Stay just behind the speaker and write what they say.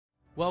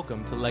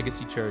Welcome to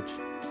Legacy Church.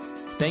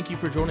 Thank you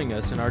for joining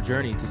us in our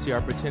journey to see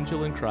our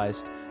potential in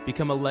Christ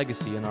become a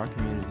legacy in our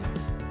community.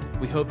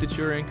 We hope that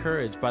you're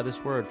encouraged by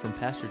this word from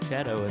Pastor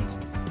Chad Owens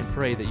and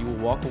pray that you will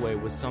walk away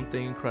with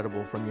something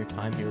incredible from your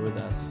time here with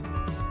us.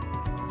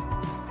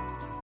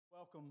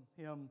 Welcome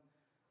him.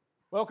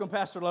 Welcome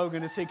Pastor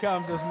Logan as he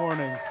comes this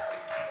morning.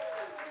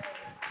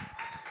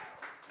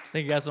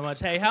 Thank you guys so much.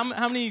 Hey, how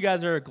many of you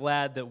guys are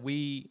glad that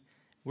we're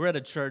at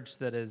a church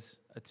that is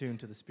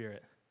attuned to the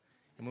Spirit?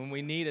 And when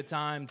we need a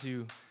time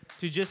to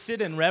just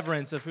sit in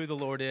reverence of who the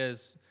Lord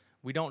is,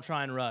 we don't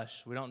try and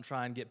rush. We don't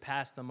try and get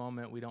past the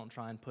moment. We don't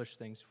try and push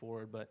things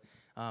forward. But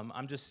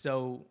I'm just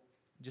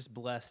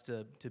blessed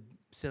to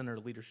sit under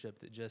leadership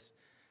that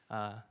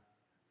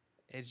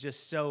it's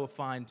just so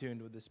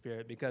fine-tuned with the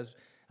Spirit, because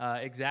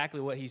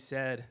exactly what he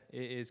said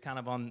is kind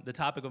of on the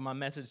topic of my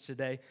message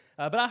today.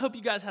 But I hope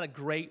you guys had a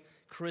great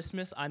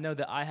Christmas. I know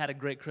that I had a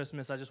great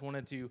Christmas. I just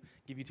wanted to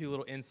give you two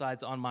little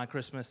insights on my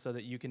Christmas so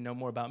that you can know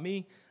more about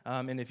me.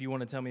 And if you want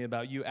to tell me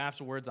about you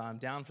afterwards, I'm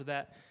down for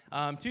that.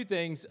 Two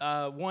things.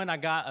 One, I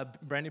got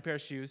a brand new pair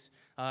of shoes,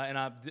 and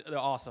they're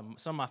awesome.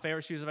 Some of my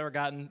favorite shoes I've ever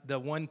gotten. The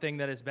one thing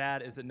that is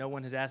bad is that no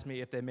one has asked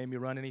me if they made me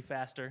run any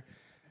faster.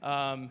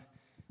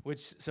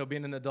 So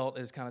being an adult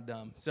is kind of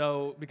dumb.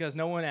 So, because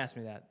no one asked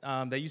me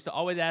that. They used to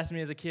always ask me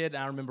as a kid,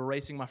 and I remember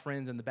racing my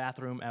friends in the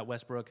bathroom at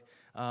Westbrook,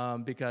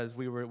 because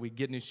we'd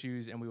get new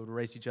shoes and we would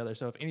race each other.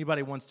 So if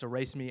anybody wants to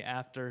race me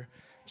after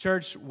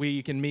church,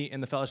 we can meet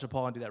in the fellowship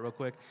hall and do that real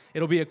quick.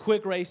 It'll be a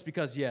quick race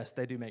because, yes,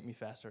 they do make me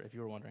faster, if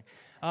you were wondering.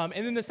 And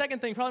then the second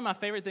thing, probably my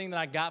favorite thing that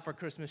I got for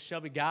Christmas,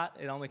 Shelby got.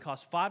 It only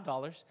cost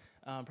 $5.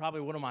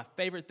 Probably one of my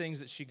favorite things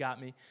that she got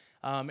me.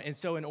 And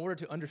so in order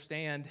to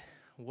understand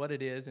what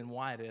it is and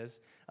why it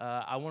is,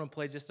 I want to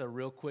play just a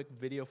real quick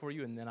video for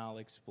you, and then I'll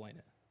explain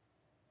it.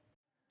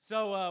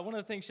 So one of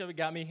the things she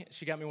got me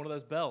one of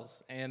those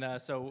bells. And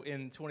so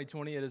in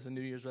 2020, it is a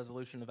New Year's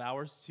resolution of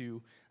ours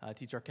to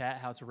teach our cat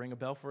how to ring a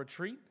bell for a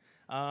treat.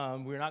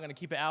 We're not going to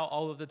keep it out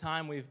all of the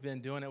time. We've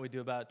been doing it. We do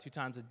about 2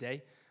 times a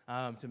day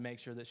to make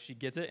sure that she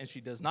gets it, and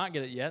she does not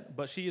get it yet,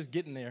 but she is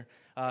getting there,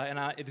 and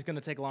it's going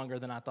to take longer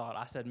than I thought.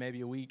 I said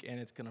maybe a week, and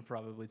it's going to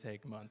probably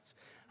take months.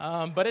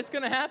 But it's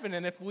going to happen,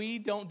 and if we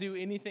don't do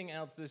anything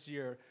else this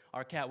year,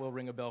 our cat will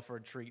ring a bell for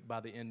a treat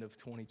by the end of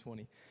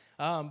 2020.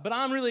 But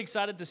I'm really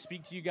excited to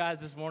speak to you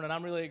guys this morning.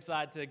 I'm really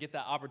excited to get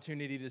that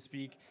opportunity to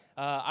speak.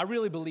 I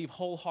really believe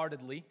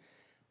wholeheartedly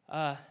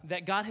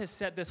that God has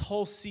set this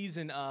whole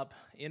season up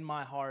in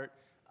my heart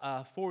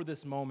for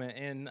this moment.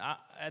 And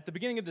at the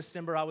beginning of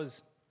December, I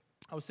was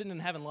sitting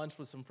and having lunch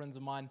with some friends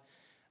of mine,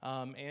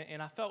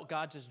 and I felt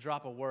God just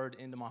drop a word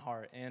into my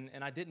heart. And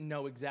I didn't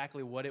know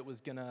exactly what it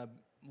was going to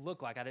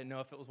look like. I didn't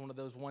know if it was one of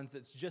those ones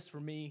that's just for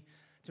me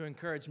to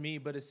encourage me.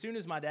 But as soon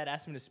as my dad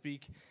asked me to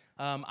speak,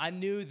 I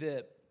knew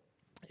that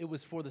it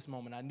was for this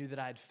moment. I knew that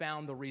I had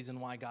found the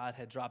reason why God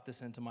had dropped this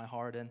into my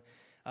heart. And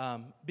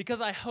because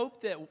I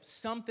hope that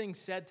something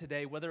said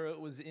today, whether it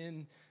was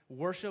in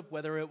worship,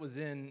 whether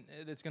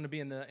it's going to be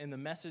in the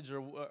message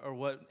or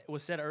what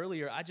was said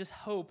earlier, I just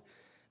hope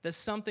that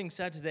something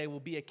said today will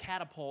be a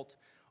catapult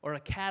or a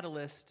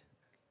catalyst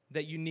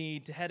that you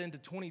need to head into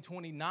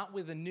 2020, not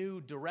with a new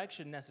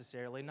direction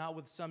necessarily, not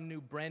with some new,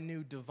 brand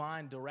new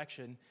divine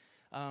direction,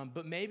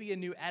 but maybe a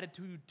new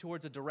attitude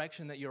towards a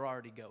direction that you're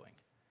already going.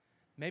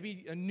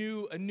 Maybe a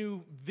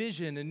new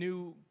vision, a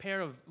new pair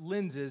of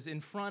lenses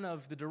in front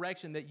of the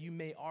direction that you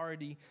may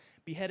already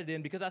be headed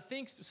in. Because I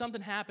think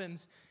something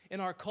happens in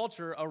our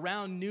culture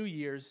around New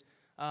Year's,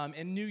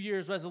 and New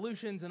Year's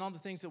resolutions and all the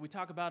things that we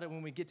talk about it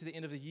when we get to the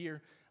end of the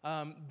year,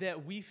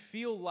 that we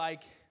feel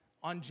like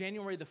on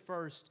January the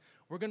 1st,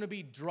 we're going to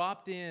be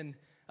dropped in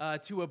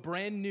to a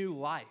brand new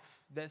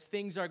life, that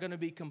things are going to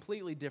be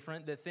completely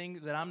different,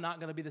 that I'm not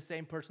going to be the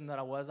same person that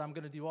I was. I'm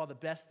going to do all the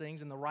best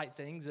things and the right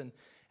things, and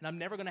I'm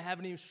never going to have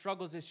any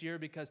struggles this year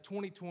because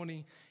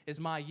 2020 is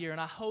my year. And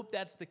I hope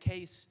that's the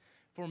case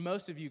for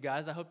most of you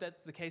guys. I hope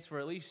that's the case for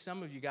at least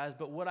some of you guys.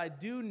 But what I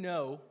do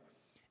know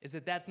is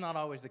that that's not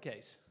always the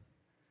case.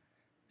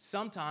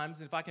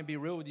 Sometimes, if I can be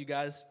real with you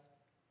guys,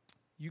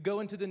 you go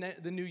into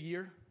the new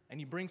year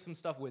and you bring some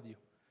stuff with you.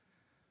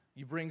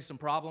 You bring some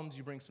problems,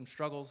 you bring some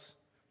struggles,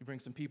 you bring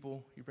some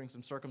people, you bring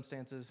some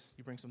circumstances,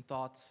 you bring some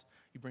thoughts,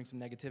 you bring some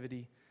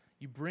negativity.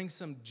 You bring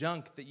some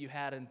junk that you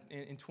had in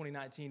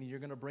 2019, and you're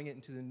going to bring it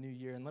into the new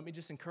year. And let me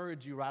just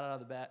encourage you right off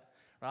the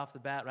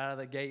bat, right out of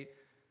the gate,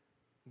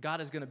 God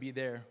is going to be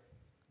there,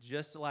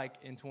 just like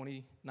in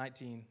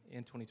 2019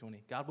 and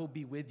 2020. God will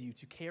be with you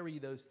to carry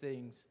those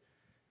things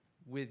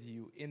with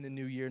you in the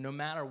new year, no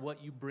matter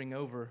what you bring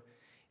over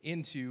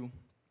into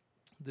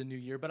the new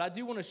year. But I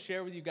do want to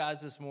share with you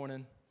guys this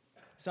morning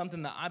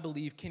something that I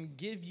believe can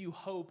give you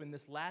hope in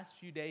this last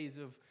few days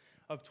of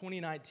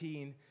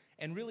 2019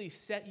 and really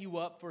set you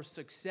up for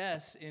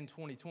success in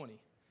 2020.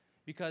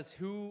 Because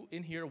who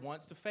in here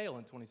wants to fail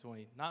in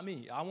 2020? Not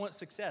me. I want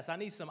success. I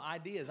need some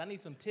ideas. I need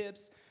some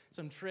tips,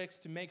 some tricks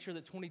to make sure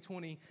that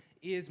 2020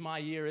 is my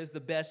year, is the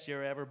best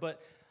year ever.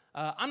 But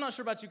I'm not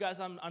sure about you guys.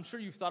 I'm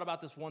sure you've thought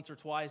about this once or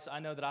twice. I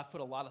know that I've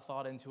put a lot of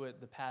thought into it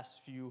the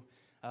past few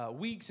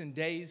weeks and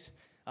days.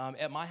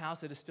 At my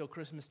house, it is still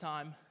Christmas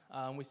time.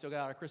 We still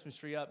got our Christmas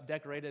tree up,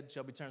 decorated.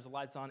 Shelby turns the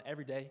lights on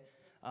every day.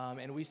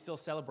 And we still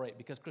celebrate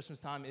because Christmas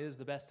time is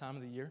the best time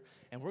of the year.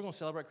 And we're going to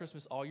celebrate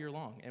Christmas all year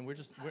long. And we're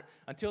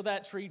until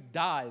that tree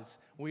dies,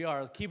 we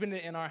are keeping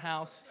it in our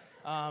house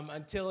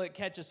until it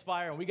catches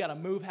fire. And we got to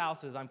move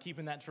houses. I'm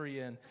keeping that tree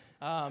in.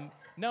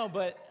 No,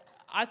 but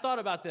I thought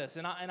about this,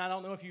 and I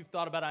don't know if you've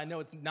thought about it. I know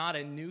it's not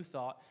a new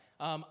thought.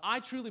 I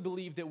truly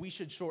believe that we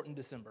should shorten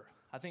December.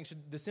 I think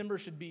December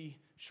should be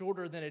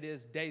shorter than it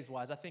is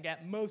days-wise. I think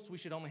at most we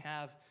should only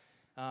have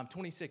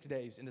 26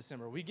 days in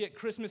December. We get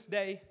Christmas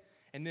Day,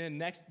 and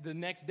then the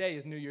next day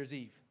is New Year's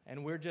Eve.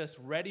 And we're just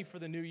ready for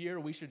the new year.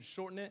 We should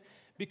shorten it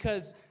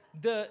because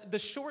the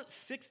short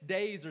 6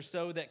 days or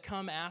so that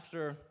come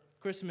after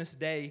Christmas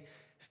Day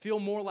feel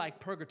more like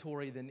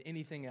purgatory than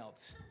anything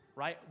else,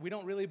 right? We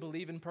don't really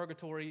believe in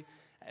purgatory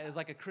as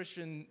like a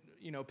Christian,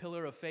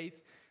 pillar of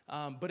faith.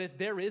 But if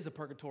there is a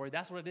purgatory,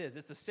 that's what it is.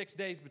 It's the 6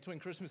 days between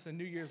Christmas and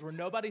New Year's where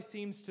nobody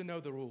seems to know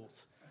the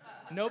rules.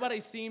 Nobody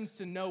seems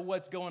to know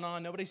what's going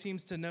on. Nobody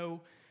seems to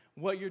know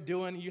what you're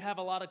doing. You have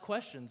a lot of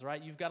questions,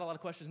 right? You've got a lot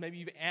of questions. Maybe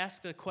you've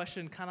asked a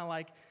question kind of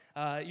like,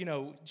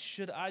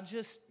 should I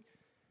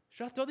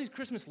throw these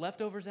Christmas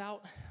leftovers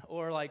out?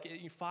 Or like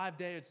 5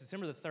 days, it's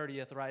December the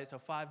 30th, right? So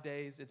 5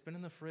 days, it's been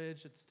in the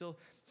fridge,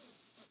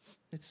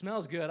 it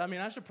smells good. I mean,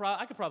 I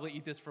could probably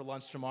eat this for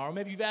lunch tomorrow.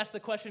 Maybe you've asked the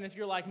question, if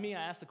you're like me,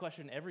 I ask the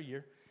question every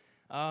year.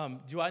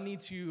 Do I need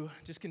to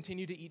just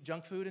continue to eat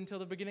junk food until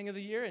the beginning of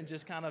the year and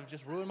just kind of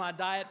ruin my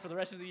diet for the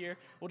rest of the year?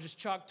 We'll just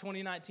chalk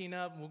 2019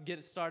 up, we'll get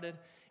it started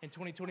in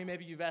 2020.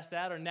 Maybe you've asked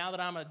that, or now that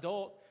I'm an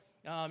adult,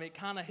 it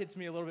kind of hits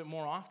me a little bit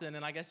more often,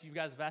 and I guess you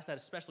guys have asked that,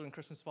 especially when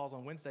Christmas falls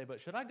on Wednesday,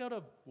 but should I go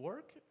to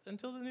work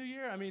until the new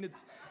year? I mean,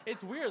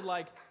 it's weird,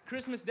 like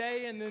Christmas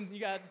Day, and then you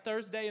got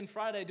Thursday and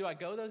Friday. Do I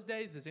go those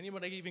days? Is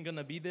anybody even going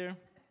to be there?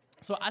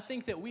 So I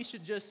think that we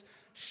should just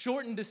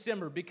shorten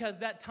December because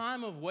that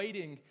time of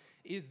waiting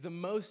is the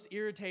most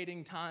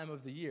irritating time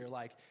of the year.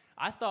 Like,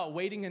 I thought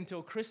waiting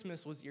until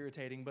Christmas was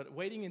irritating, but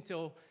waiting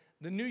until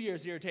the New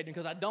Year's irritating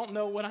because I don't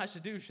know what I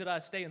should do. Should I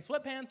stay in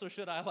sweatpants or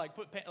should I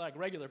put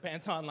regular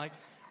pants on? Like,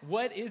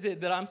 what is it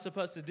that I'm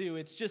supposed to do?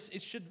 It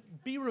should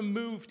be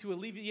removed to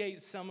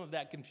alleviate some of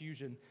that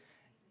confusion.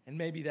 And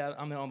maybe that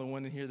I'm the only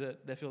one in here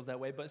that feels that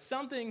way. But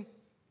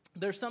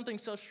there's something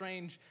so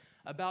strange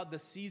about the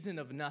season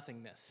of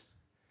nothingness.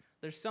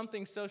 There's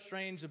something so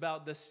strange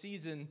about the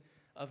season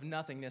of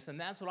nothingness, and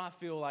that's what I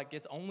feel like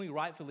it's only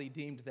rightfully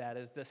deemed that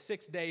is the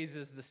 6 days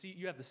is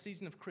you have the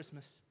season of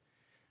Christmas,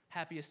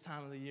 happiest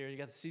time of the year. You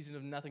got the season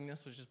of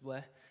nothingness, which is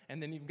bleh,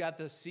 and then you've got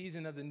the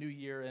season of the new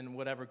year and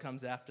whatever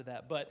comes after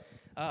that. But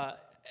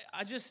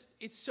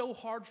it's so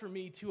hard for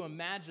me to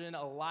imagine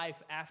a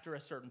life after a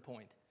certain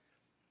point.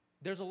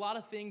 There's a lot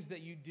of things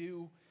that you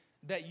do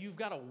that you've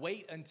got to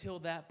wait until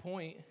that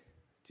point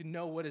to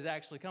know what is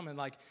actually coming.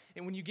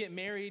 And when you get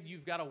married,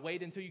 you've got to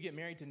wait until you get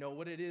married to know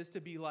what it is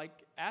to be like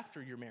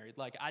after you're married.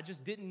 Like, I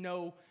just didn't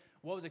know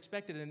what was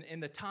expected,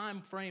 and the time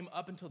frame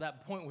up until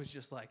that point was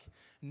just like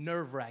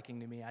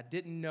nerve-wracking to me. I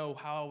didn't know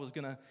how I was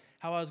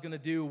gonna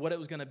do, what it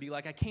was gonna be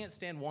like. I can't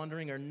stand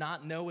wondering or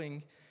not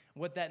knowing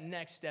what that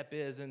next step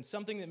is. And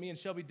something that me and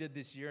Shelby did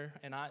this year,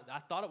 and I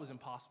thought it was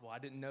impossible. I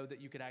didn't know that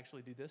you could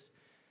actually do this.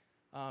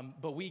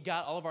 But we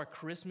got all of our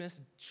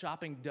Christmas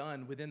shopping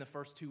done within the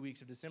first 2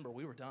 weeks of December.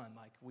 We were done.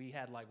 We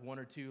had one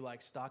or two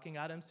stocking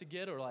items to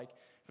get, or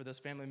for those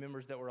family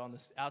members that were on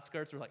the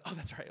outskirts, we're like, oh,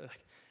 that's right.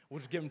 We'll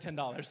just give them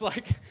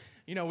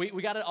 $10.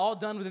 We got it all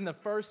done within the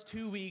first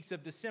 2 weeks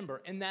of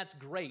December, and that's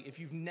great. If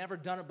you've never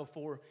done it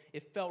before,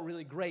 it felt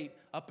really great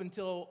up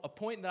until a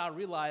point that I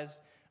realized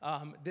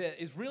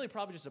that is really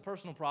probably just a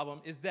personal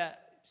problem, is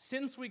that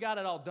since we got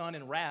it all done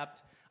and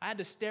wrapped, I had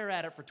to stare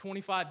at it for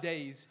 25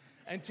 days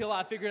until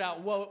I figured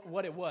out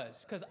what it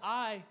was, because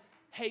I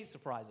hate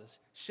surprises.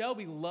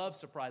 Shelby loves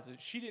surprises.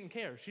 She didn't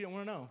care. She didn't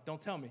want to know. Don't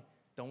tell me.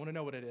 Don't want to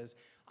know what it is.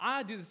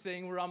 I do the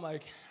thing where I'm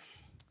like,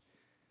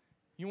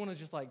 you want to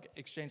just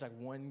exchange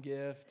one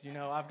gift?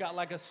 I've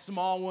got a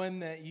small one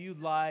that you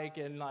like,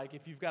 and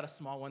if you've got a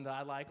small one that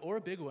I like, or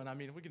a big one, I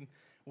mean, we can,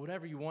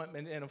 whatever you want.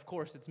 And of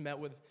course, it's met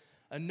with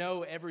a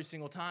no every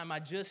single time. I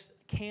just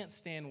can't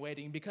stand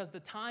waiting because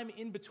the time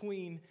in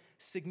between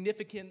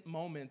significant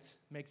moments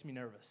makes me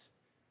nervous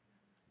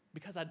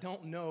because I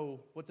don't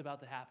know what's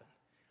about to happen.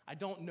 I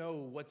don't know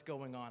what's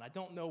going on. I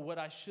don't know what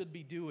I should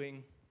be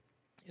doing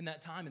in that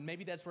time, and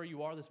maybe that's where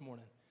you are this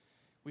morning.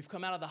 We've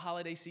come out of the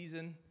holiday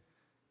season.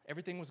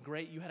 Everything was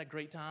great. You had a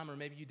great time, or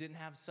maybe you didn't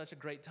have such a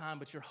great time,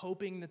 but you're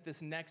hoping that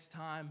this next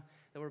time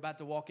that we're about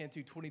to walk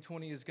into,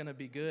 2020, is going to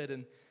be good,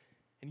 and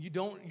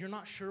you're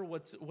not sure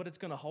what it's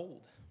going to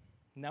hold.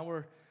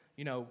 Now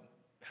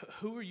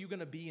who are you going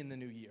to be in the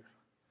new year?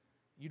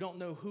 You don't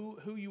know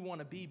who you want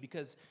to be,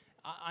 because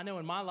I know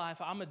in my life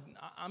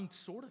I'm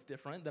sort of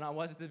different than I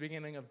was at the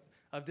beginning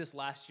of this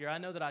last year. I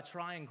know that I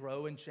try and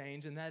grow and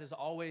change, and that is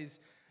always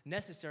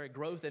necessary,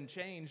 growth and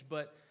change,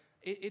 but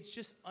it's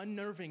just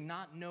unnerving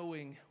not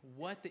knowing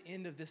what the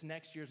end of this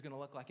next year is going to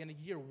look like. In a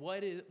year,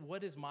 what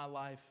is my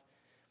life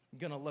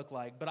going to look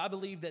like. But I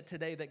believe that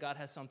today that God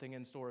has something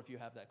in store if you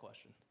have that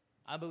question.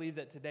 I believe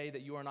that today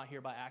that you are not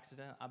here by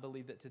accident. I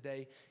believe that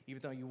today,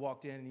 even though you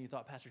walked in and you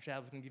thought Pastor Chad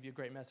was going to give you a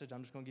great message,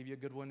 I'm just going to give you a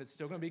good one. It's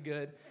still going to be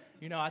good.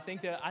 I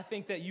think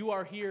that you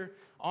are here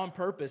on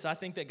purpose. I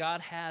think that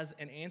God has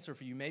an answer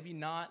for you. Maybe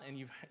not,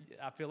 and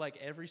I feel like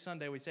every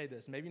Sunday we say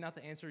this, maybe not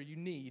the answer you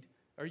need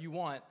or you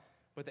want,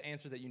 but the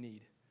answer that you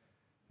need.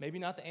 Maybe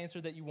not the answer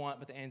that you want,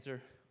 but the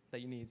answer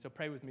that you need. So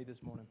pray with me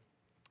this morning.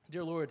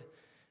 Dear Lord,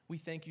 we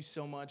thank you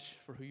so much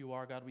for who you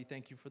are, God. We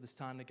thank you for this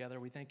time together.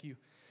 We thank you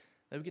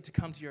that we get to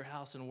come to your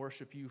house and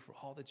worship you for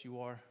all that you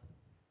are,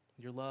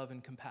 your love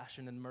and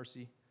compassion and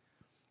mercy.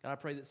 God, I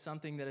pray that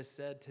something that is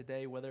said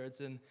today, whether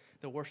it's in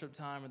the worship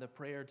time or the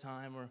prayer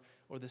time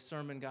or the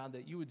sermon, God,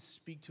 that you would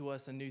speak to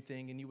us a new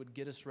thing and you would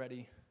get us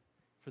ready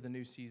for the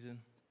new season.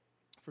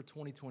 For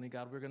 2020,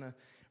 God, we're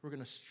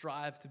gonna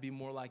strive to be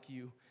more like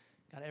you,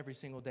 God, every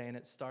single day, and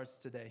it starts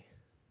today.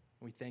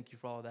 And we thank you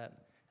for all of that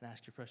and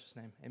ask your precious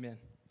name. Amen.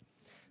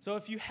 So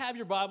if you have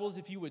your Bibles,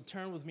 if you would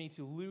turn with me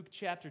to Luke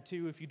chapter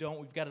 2. If you don't,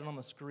 we've got it on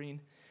the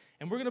screen.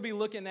 And we're going to be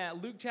looking at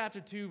Luke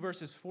chapter 2,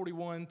 verses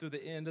 41 through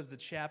the end of the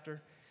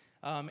chapter.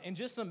 And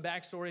just some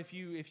backstory,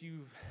 if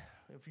you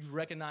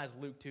recognize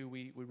Luke 2,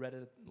 we read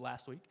it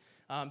last week.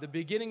 The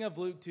beginning of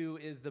Luke 2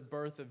 is the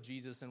birth of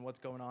Jesus and what's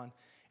going on.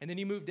 And then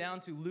you move down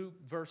to Luke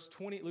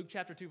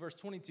chapter 2, verse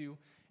 22.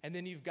 And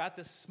then you've got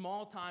this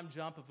small time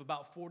jump of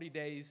about 40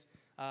 days.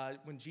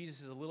 When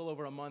Jesus is a little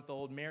over a month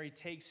old, Mary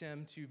takes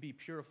him to be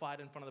purified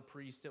in front of the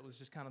priest. It was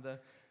just kind of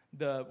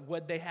the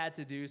what they had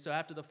to do. So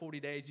after the 40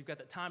 days, you've got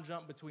the time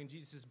jump between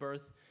Jesus'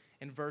 birth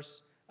and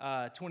verse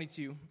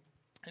 22.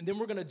 And then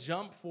we're going to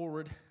jump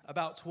forward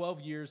about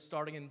 12 years,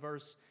 starting in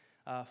verse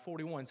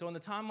 41. So in the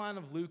timeline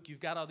of Luke,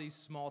 you've got all these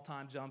small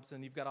time jumps,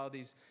 and you've got all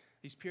these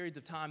periods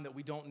of time that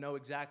we don't know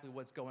exactly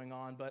what's going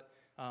on. But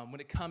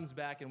when it comes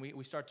back and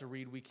we start to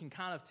read, we can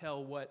kind of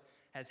tell what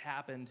has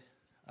happened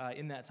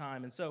in that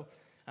time. And so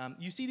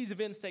you see these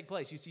events take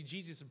place. You see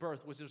Jesus'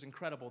 birth, which was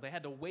incredible. They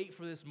had to wait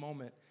for this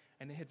moment,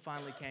 and it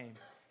finally came.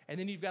 And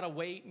then you've got to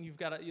wait, and you've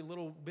got a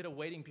little bit of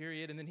waiting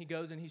period, and then he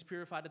goes and he's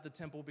purified at the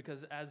temple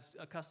because, as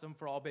a custom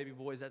for all baby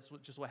boys, that's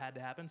just what had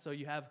to happen. So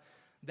you have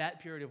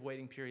that period of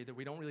waiting period that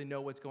we don't really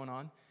know what's going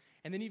on.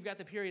 And then you've got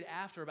the period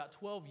after about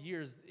 12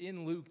 years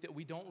in Luke that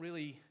we don't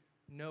really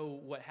know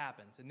what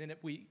happens. And then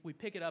we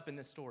pick it up in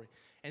this story.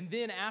 And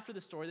then after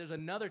the story, there's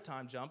another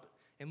time jump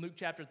in Luke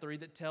chapter 3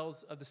 that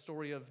tells of the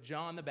story of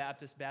John the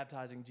Baptist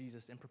baptizing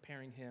Jesus and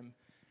preparing him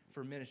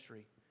for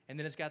ministry. And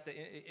then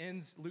it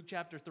ends Luke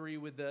chapter 3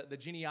 with the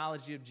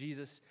genealogy of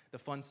Jesus, the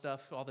fun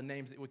stuff, all the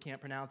names that we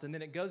can't pronounce. And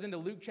then it goes into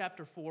Luke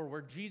chapter 4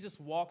 where Jesus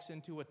walks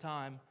into a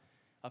time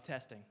of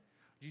testing.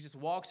 Jesus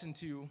walks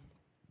into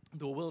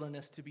the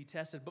wilderness to be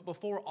tested. But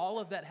before all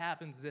of that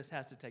happens, this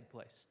has to take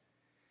place.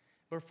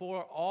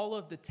 Before all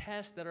of the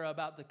tests that are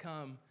about to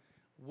come,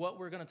 what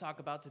we're going to talk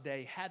about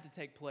today had to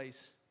take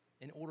place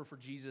in order for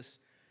Jesus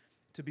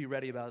to be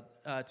ready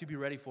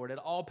for it. It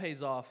all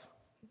pays off,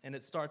 and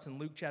it starts in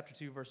Luke chapter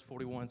 2, verse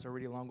 41, so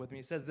read along with me.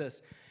 It says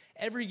this: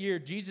 every year,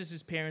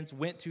 Jesus' parents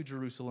went to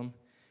Jerusalem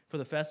for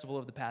the festival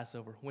of the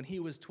Passover. When he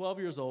was 12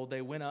 years old,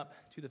 they went up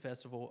to the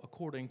festival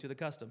according to the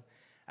custom.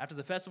 After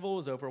the festival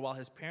was over, while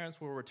his parents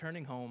were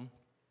returning home,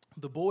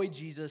 the boy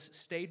Jesus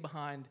stayed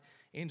behind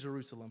in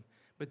Jerusalem,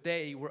 but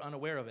they were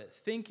unaware of it.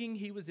 Thinking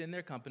he was in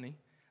their company,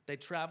 they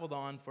traveled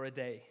on for a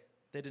day.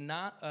 Then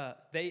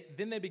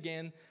they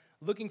began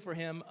looking for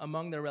him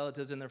among their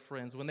relatives and their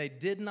friends. When they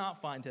did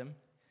not find him,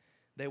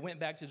 they went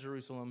back to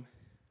Jerusalem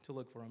to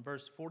look for him.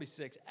 Verse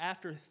 46,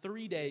 after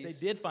 3 days,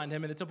 they did find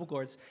him in the temple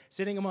courts,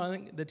 sitting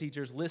among the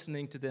teachers,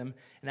 listening to them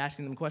and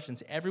asking them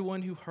questions.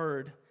 Everyone who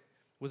heard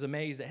was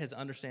amazed at his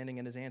understanding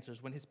and his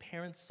answers. When his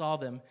parents saw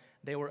them,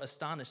 they were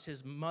astonished.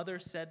 His mother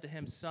said to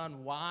him,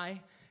 "Son,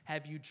 why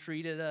have you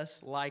treated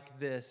us like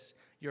this?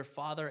 Your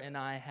father and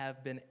I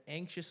have been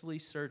anxiously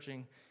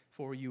searching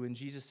for you." And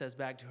Jesus says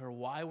back to her,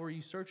 "Why were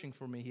you searching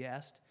for me?" He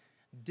asked.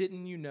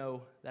 "Didn't you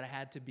know that I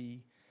had to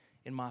be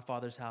in my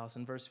Father's house?"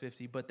 In verse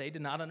 50, but they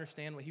did not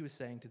understand what he was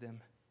saying to them.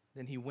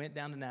 Then he went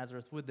down to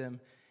Nazareth with them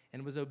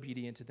and was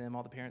obedient to them.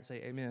 All the parents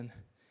say, "Amen."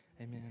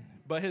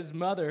 Amen. But his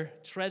mother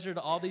treasured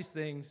all these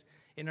things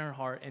in her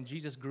heart, and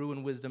Jesus grew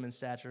in wisdom and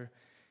stature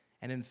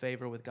and in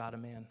favor with God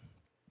and man.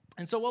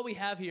 And so what we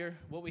have here,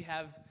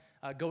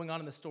 going on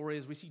in the story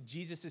is we see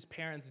Jesus'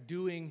 parents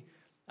doing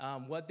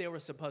what they were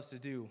supposed to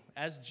do.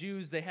 As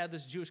Jews, they had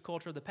this Jewish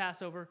culture of the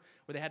Passover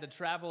where they had to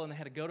travel and they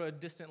had to go to a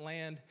distant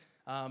land.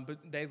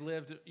 But they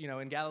lived,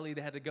 in Galilee.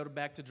 They had to go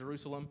back to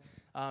Jerusalem.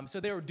 So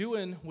they were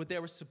doing what they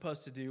were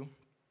supposed to do.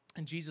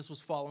 And Jesus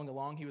was following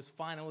along. He was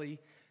finally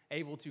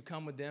able to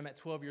come with them at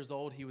 12 years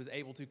old. He was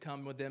able to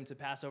come with them to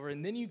Passover.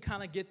 And then you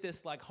kind of get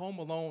this like Home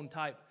Alone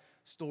type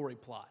story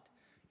plot.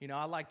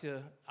 I like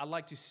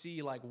to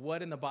see like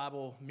what in the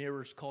Bible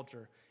mirrors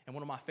culture. And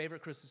one of my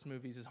favorite Christmas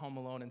movies is Home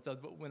Alone. And so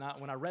when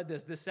I read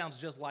this sounds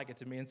just like it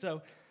to me. And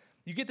so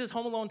you get this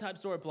Home Alone type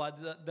story plot.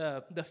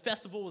 The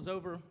festival was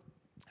over.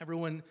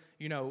 Everyone,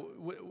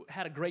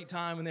 had a great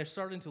time, and they're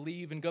starting to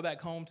leave and go back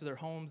home to their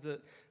homes.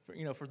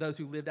 For those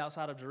who lived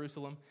outside of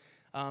Jerusalem,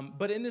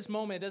 But in this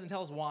moment, it doesn't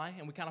tell us why,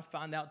 and we kind of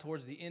find out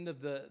towards the end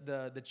of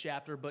the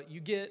chapter. But you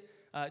get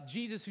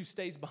Jesus who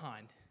stays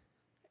behind.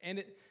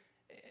 And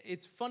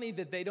it's funny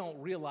that they don't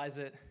realize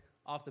it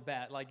off the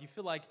bat. Like, you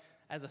feel like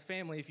as a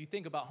family, if you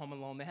think about Home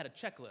Alone, they had a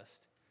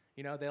checklist.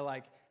 You know, they're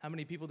like, how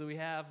many people do we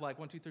have? Like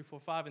 1, 2, 3, 4,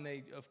 5, and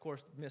they, of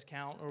course,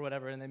 miscount or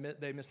whatever, and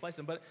they misplace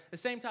them. But the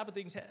same type of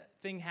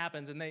thing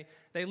happens, and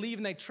they leave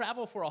and they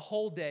travel for a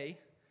whole day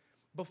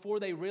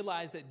before they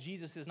realize that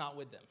Jesus is not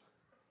with them.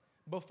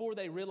 Before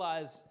they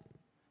realize,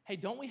 hey,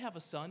 don't we have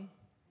a son?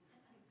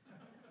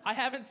 I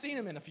haven't seen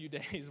him in a few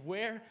days.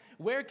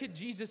 Where could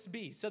Jesus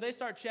be? So they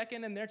start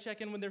checking, and they're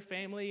checking with their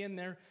family and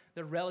their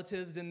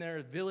relatives and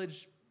their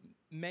village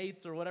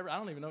mates or whatever. I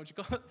don't even know what you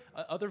call it.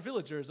 Other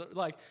villagers.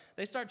 Like,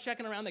 they start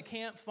checking around. They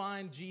can't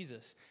find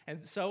Jesus.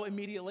 And so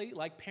immediately,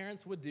 like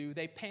parents would do,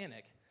 they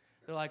panic.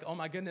 They're like, oh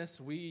my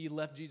goodness, we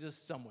left Jesus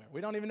somewhere. We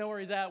don't even know where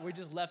he's at. We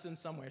just left him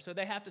somewhere. So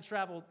they have to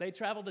travel. They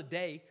traveled a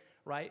day,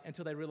 right,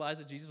 until they realized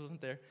that Jesus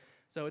wasn't there.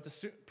 So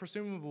it's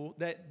presumable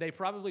that they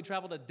probably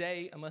traveled a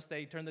day unless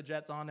they turned the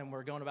jets on and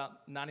were going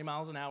about 90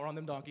 miles an hour on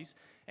them donkeys.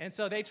 And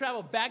so they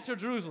traveled back to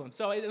Jerusalem.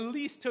 So it at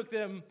least took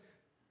them,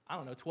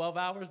 12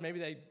 hours. Maybe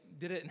they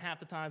did it in half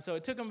the time. So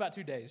it took them about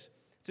 2 days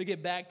to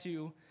get back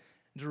to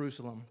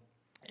Jerusalem.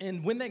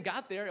 And when they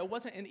got there, it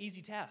wasn't an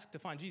easy task to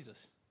find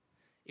Jesus.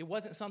 It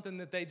wasn't something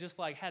that they just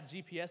like had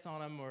GPS on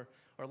them or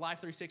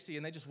Life 360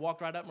 and they just walked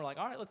right up and were like,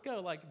 all right, let's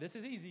go. Like, this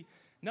is easy.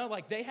 No,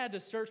 like they had to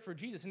search for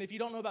Jesus. And if you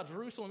don't know about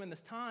Jerusalem in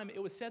this time,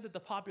 it was said that the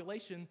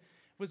population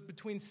was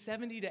between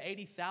 70 to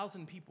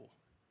 80,000 people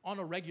on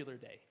a regular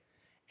day.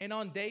 And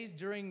on days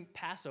during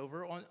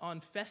Passover,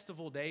 on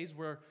festival days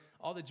where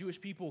all the Jewish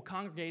people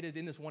congregated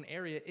in this one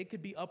area, it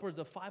could be upwards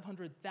of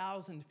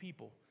 500,000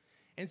 people.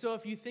 And so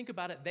if you think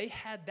about it, they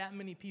had that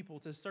many people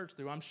to search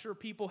through. I'm sure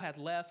people had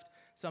left.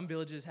 Some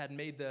villages had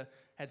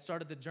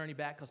started the journey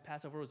back because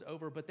Passover was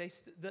over. But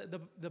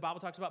the Bible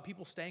talks about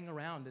people staying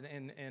around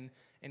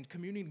and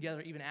communing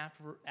together even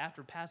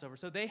after Passover.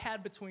 So they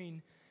had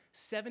between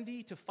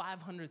 70 to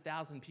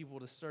 500,000 people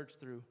to search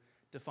through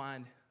to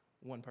find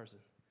one person.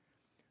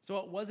 So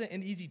it wasn't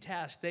an easy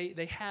task.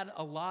 They had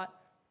a lot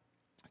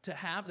to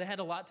have. They had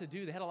a lot to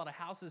do. They had a lot of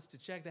houses to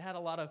check. They had a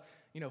lot of,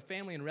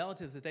 family and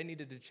relatives that they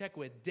needed to check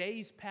with.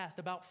 Days passed,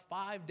 about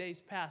 5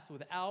 days passed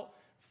without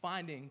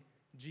finding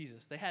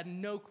Jesus. They had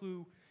no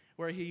clue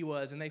where he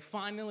was, and they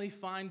finally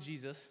find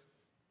Jesus.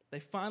 They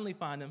finally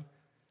find him,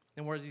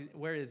 and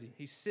where is he?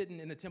 He's sitting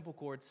in the temple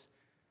courts,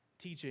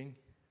 teaching,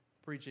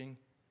 preaching,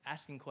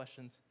 asking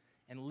questions,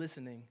 and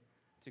listening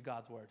to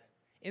God's word.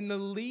 In the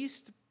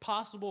least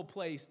possible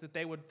place that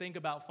they would think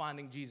about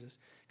finding Jesus.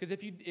 Because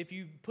if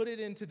you put it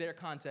into their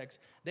context,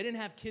 they didn't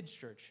have kids'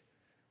 church.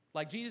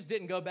 Like, Jesus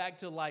didn't go back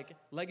to, like,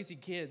 Legacy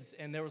Kids,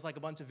 and there was, like, a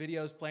bunch of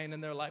videos playing,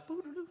 and they're like,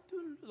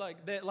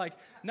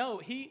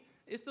 no,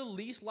 it's the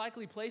least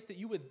likely place that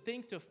you would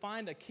think to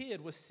find a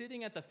kid was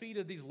sitting at the feet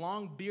of these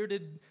long,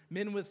 bearded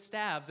men with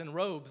staves and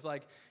robes.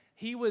 Like,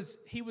 he was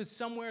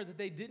somewhere that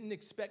they didn't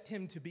expect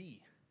him to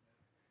be.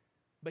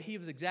 But he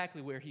was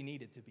exactly where he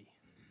needed to be.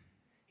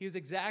 He was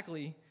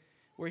exactly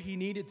where he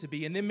needed to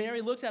be. And then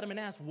Mary looks at him and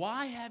asks,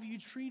 why have you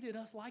treated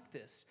us like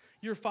this?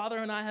 Your father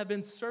and I have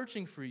been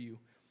searching for you.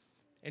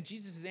 And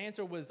Jesus'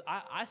 answer was,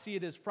 I see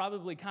it as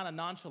probably kind of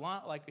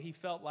nonchalant, like he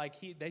felt like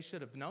they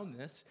should have known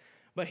this.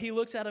 But he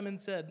looks at him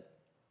and said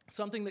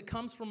something that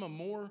comes from a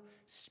more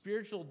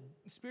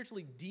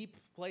spiritually deep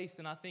place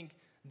than I think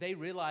they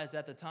realized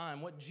at the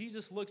time. What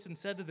Jesus looks and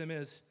said to them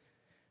is,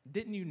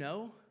 didn't you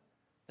know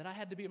that I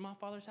had to be at my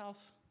Father's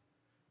house?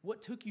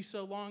 What took you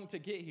so long to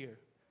get here?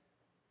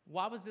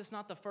 Why was this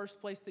not the first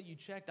place that you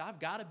checked? I've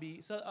got to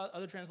be, so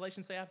other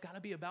translations say, I've got to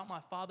be about my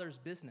Father's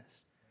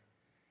business.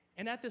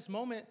 And at this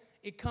moment,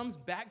 it comes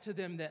back to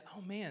them that,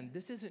 oh man,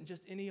 this isn't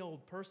just any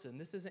old person.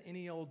 This isn't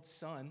any old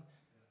son.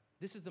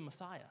 This is the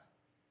Messiah.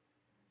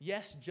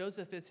 Yes,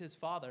 Joseph is his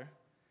father,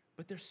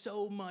 but there's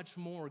so much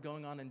more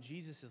going on in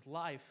Jesus'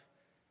 life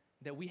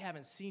that we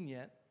haven't seen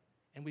yet,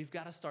 and we've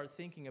got to start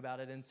thinking about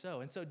it. And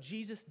so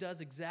Jesus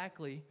does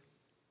exactly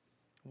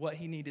what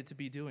he needed to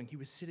be doing. He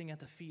was sitting at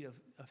the feet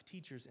of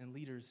teachers and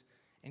leaders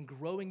and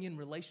growing in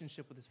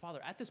relationship with his Father.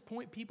 At this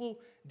point, people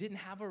didn't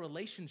have a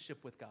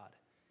relationship with God.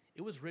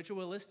 It was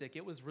ritualistic.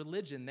 It was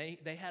religion.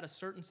 They had a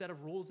certain set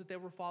of rules that they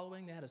were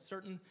following. They had a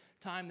certain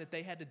time that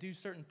they had to do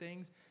certain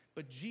things.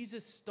 But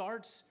Jesus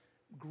starts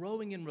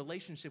growing in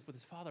relationship with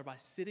his Father by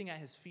sitting at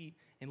his feet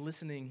and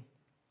listening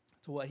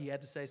to what he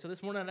had to say. So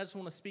this morning, I just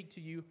want to speak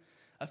to you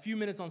a few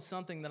minutes on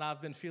something that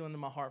I've been feeling in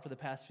my heart for the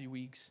past few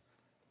weeks.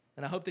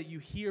 And I hope that you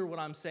hear what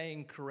I'm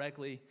saying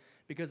correctly,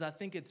 because I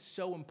think it's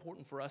so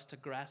important for us to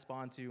grasp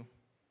onto.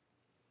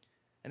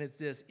 And it's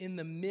this: in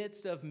the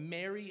midst of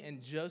Mary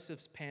and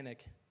Joseph's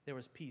panic, there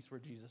was peace where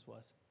Jesus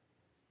was.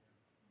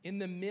 In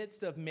the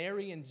midst of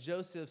Mary and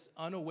Joseph's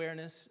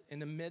unawareness, in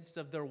the midst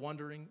of their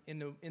wondering,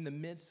 in the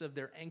midst of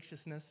their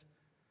anxiousness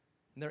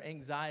and their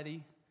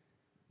anxiety,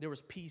 there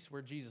was peace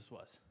where Jesus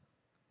was.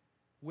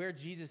 Where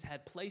Jesus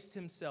had placed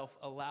himself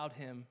allowed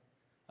him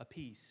a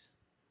peace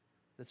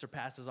that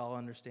surpasses all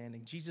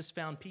understanding. Jesus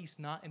found peace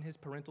not in his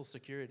parental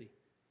security.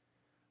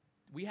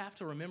 we have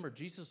to remember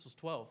Jesus was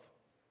 12.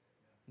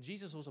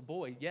 Jesus was a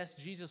boy. Yes,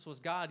 Jesus was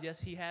God. Yes,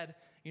 he had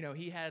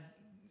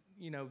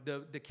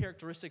the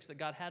characteristics that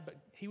God had, but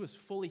he was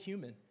fully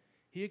human.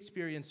 He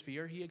experienced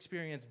fear. He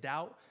experienced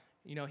doubt.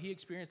 He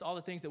experienced all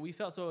the things that we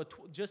felt. So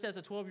just as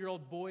a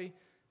 12-year-old boy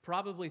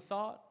probably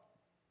thought,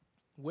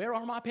 where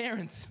are my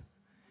parents?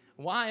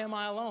 Why am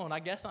I alone? I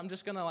guess I'm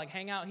just going to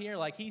hang out here.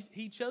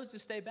 He chose to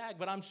stay back,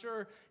 but I'm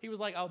sure he was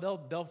like, oh,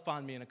 they'll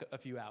find me in a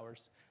few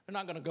hours. They're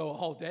not going to go a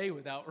whole day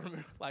without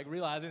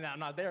realizing that I'm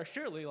not there.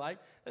 Surely,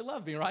 they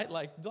love me, right?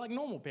 Like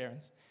normal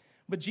parents.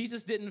 But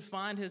Jesus didn't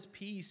find his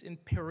peace in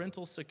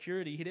parental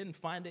security. He didn't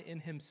find it in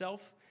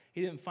himself.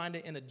 He didn't find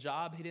it in a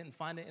job. He didn't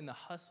find it in the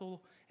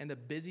hustle and the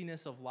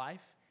busyness of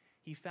life.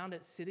 He found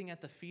it sitting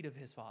at the feet of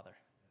his Father,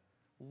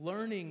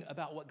 learning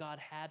about what God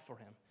had for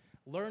him,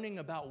 learning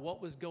about what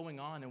was going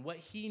on and what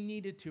he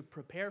needed to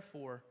prepare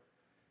for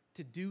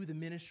to do the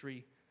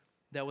ministry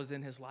that was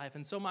in his life.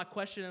 And so my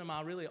question, and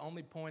my really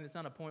only point, it's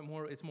not a point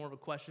more, it's more of a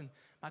question.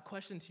 My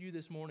question to you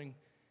this morning,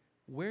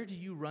 where do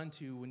you run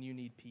to when you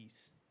need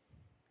peace?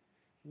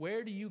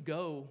 Where do you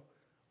go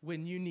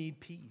when you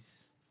need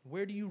peace?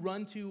 Where do you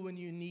run to when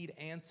you need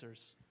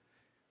answers?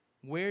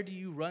 Where do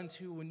you run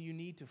to when you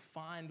need to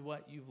find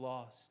what you've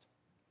lost?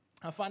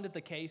 I find it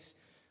the case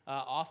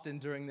often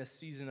during this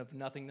season of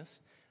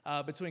nothingness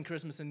between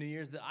Christmas and New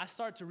Year's that I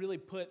start to really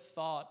put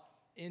thought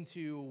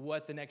into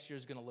what the next year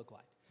is going to look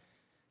like.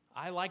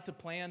 I like to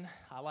plan.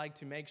 I like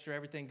to make sure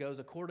everything goes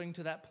according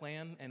to that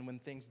plan, and when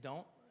things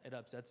don't, it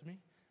upsets me.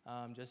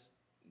 Just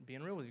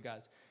being real with you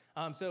guys.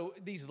 So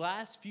these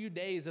last few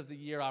days of the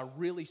year, I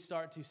really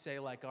start to say,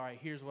 all right,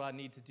 here's what I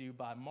need to do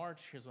by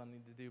March. Here's what I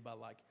need to do by,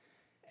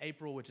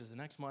 April, which is the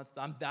next month.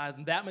 I'm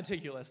that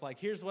meticulous.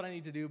 Here's what I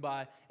need to do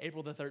by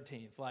April the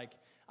 13th.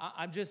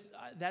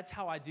 That's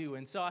how I do.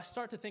 And so I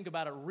start to think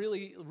about it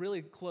really,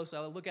 really close.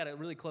 I look at it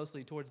really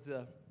closely towards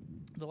the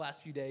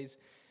last few days.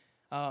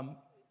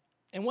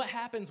 And what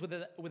happens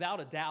without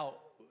a doubt,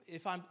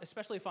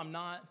 especially if I'm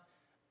not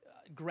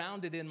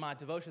grounded in my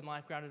devotion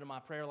life, grounded in my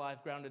prayer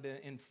life, grounded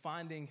in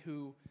finding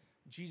who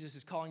Jesus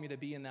is calling me to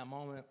be in that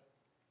moment,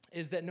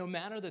 is that no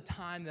matter the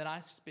time that I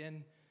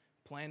spend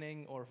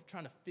planning or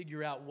trying to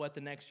figure out what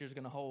the next year is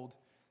going to hold,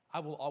 I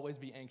will always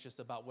be anxious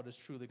about what is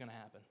truly going to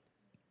happen.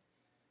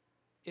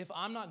 If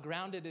I'm not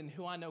grounded in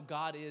who I know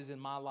God is in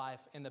my life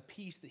and the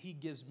peace that he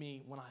gives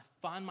me when I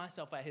find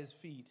myself at his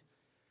feet,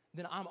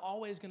 then I'm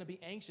always going to be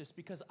anxious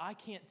because I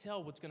can't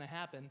tell what's going to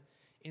happen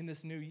in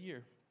this new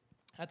year.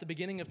 At the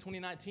beginning of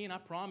 2019, I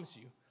promise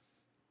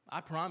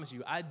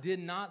you, I did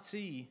not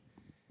see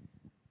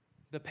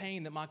the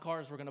pain that my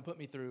cars were going to put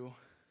me through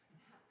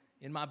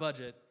in my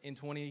budget in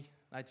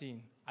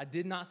 2019. I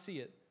did not see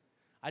it.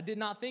 I did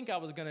not think I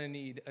was going to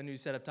need a new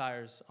set of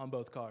tires on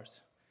both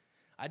cars.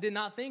 I did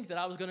not think that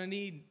I was going to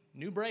need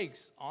new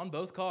brakes on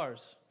both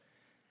cars.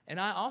 And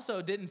I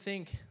also didn't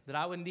think that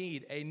I would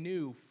need a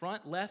new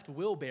front left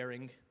wheel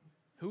bearing,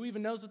 who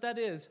even knows what that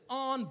is,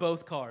 on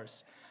both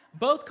cars.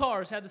 Both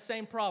cars had the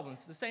same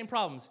problems.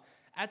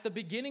 At the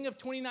beginning of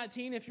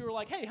 2019, if you were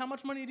like, hey, how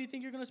much money do you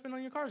think you're going to spend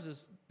on your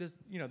cars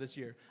this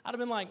year? I'd have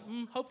been like,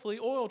 hopefully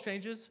oil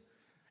changes,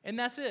 and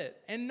that's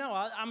it. And no,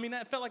 I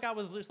felt like I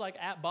was just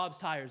at Bob's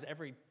Tires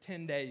every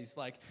 10 days.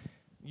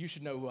 You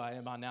should know who I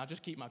am by now.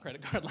 Just keep my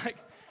credit card.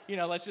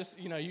 Let's just,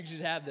 you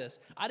just have this.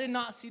 I did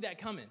not see that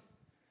coming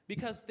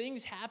because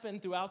things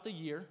happen throughout the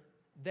year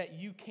that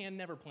you can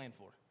never plan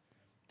for.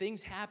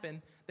 Things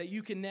happen that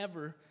you can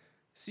never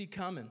see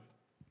coming.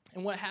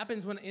 And what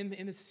happens when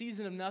in the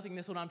season of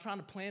nothingness, when I'm trying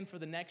to plan for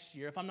the next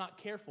year, if I'm not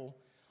careful,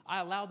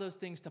 I allow those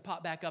things to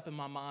pop back up in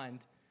my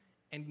mind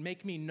and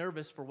make me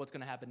nervous for what's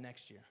going to happen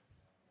next year.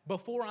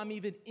 Before I'm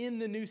even in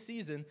the new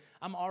season,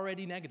 I'm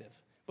already negative.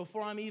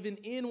 Before I'm even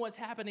in what's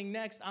happening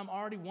next, I'm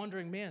already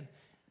wondering, man,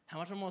 how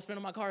much I'm going to spend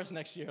on my cars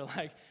next year?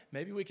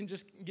 Maybe we can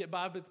just get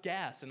by with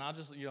gas, and I'll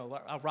just,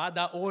 I'll ride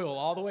that oil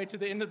all the way to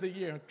the end of the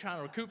year, trying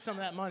to recoup some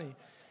of that money.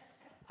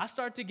 I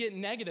start to get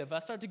negative. I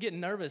start to get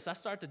nervous. I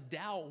start to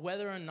doubt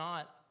whether or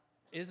not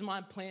is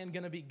my plan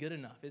going to be good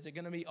enough? Is it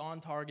going to be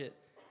on target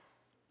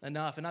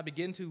enough? And I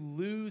begin to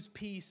lose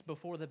peace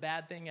before the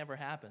bad thing ever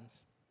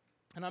happens.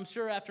 And I'm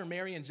sure after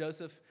Mary and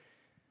Joseph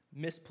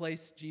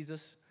misplaced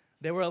Jesus,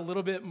 they were a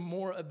little bit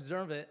more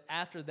observant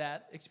after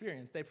that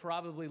experience. They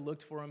probably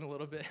looked for him a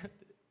little bit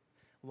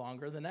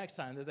longer the next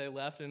time that they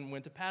left and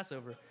went to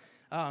Passover.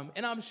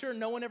 And I'm sure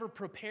no one ever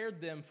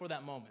prepared them for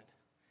that moment.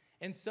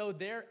 And so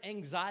their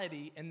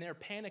anxiety and their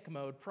panic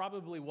mode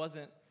probably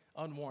wasn't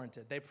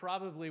unwarranted. They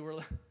probably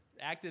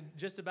acted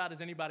just about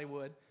as anybody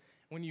would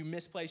when you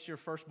misplace your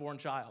firstborn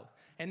child.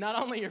 And not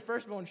only your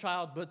firstborn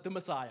child, but the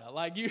Messiah.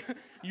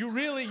 You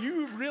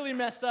really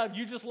messed up.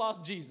 You just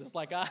lost Jesus.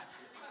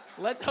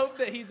 Let's hope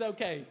that he's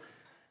okay.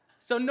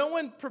 So no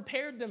one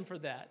prepared them for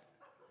that.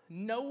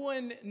 No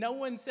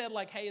one said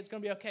hey, it's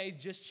going to be okay.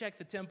 Just check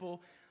the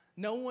temple.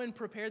 No one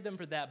prepared them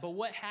for that. But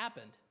what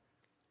happened?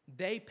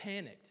 They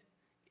panicked.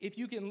 If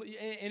you can,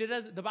 and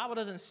the Bible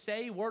doesn't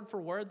say word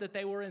for word that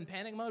they were in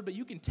panic mode, but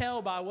you can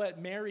tell by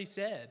what Mary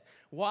said.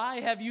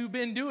 Why have you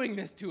been doing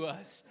this to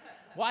us?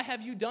 Why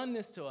have you done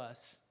this to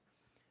us?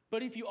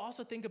 But if you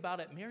also think about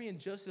it, Mary and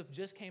Joseph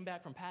just came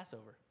back from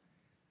Passover,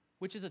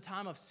 which is a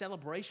time of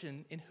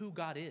celebration in who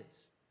God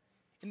is.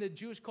 In the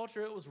Jewish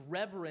culture, it was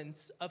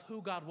reverence of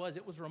who God was.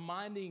 It was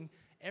reminding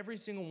every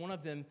single one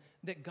of them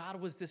that God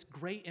was this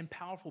great and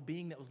powerful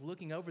being that was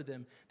looking over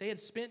them. They had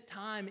spent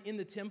time in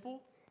the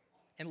temple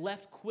and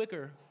left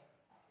quicker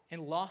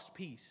and lost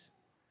peace.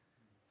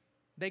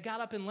 They got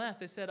up and left.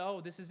 They said,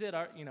 oh, this is it.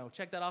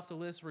 Check that off the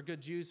list. We're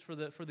good Jews for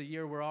the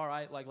year. We're all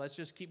right. Like, let's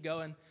just keep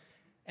going.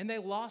 And they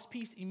lost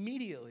peace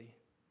immediately.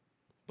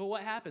 But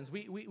what happens?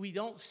 We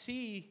don't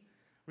see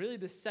really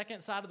the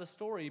second side of the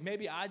story.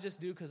 Maybe I just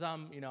do because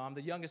I'm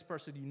the youngest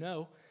person you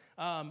know.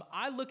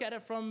 I look at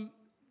it from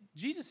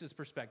Jesus'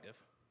 perspective.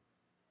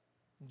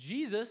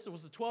 Jesus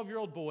was a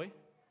 12-year-old boy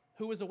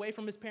who was away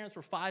from his parents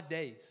for 5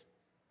 days.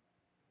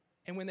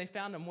 And when they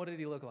found him, what did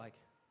he look like?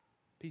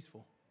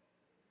 Peaceful.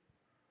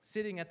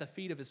 Sitting at the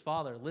feet of his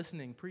father,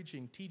 listening,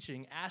 preaching,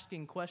 teaching,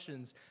 asking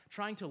questions,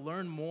 trying to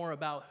learn more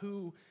about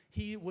who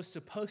he was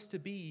supposed to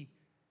be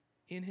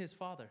in his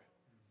father.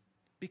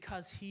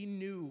 Because he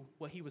knew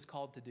what he was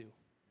called to do.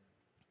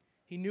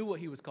 He knew what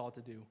he was called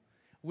to do.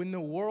 When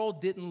the world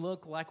didn't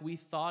look like we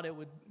thought it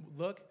would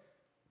look,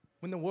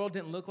 when the world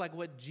didn't look like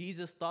what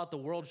Jesus thought the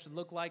world should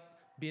look like,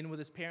 being with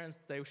his parents,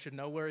 they should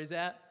know where he's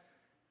at,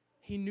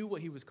 he knew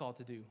what he was called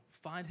to do.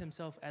 Find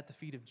himself at the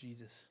feet of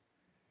Jesus.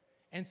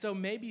 And so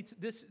maybe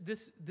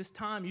this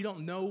time you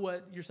don't know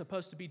what you're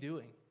supposed to be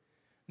doing.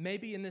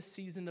 Maybe in this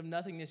season of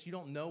nothingness, you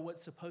don't know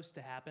what's supposed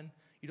to happen.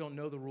 You don't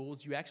know the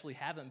rules. You actually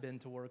haven't been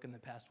to work in the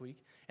past week,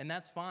 and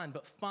that's fine.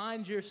 But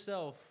find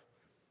yourself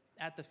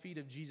at the feet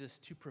of Jesus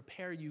to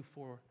prepare you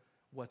for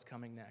what's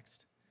coming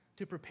next.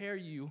 To prepare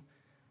you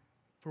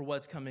for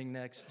what's coming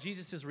next.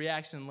 Jesus'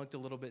 reaction looked a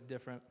little bit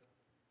different,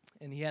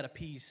 and he had a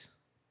peace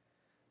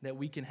that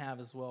we can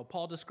have as well.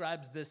 Paul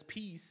describes this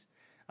peace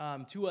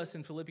to us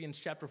in Philippians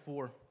chapter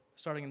 4,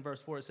 starting in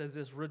verse 4. It says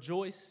this,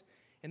 "Rejoice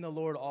in the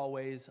Lord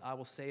always. I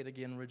will say it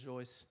again,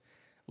 rejoice.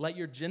 Let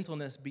your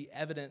gentleness be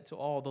evident to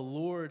all. The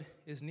Lord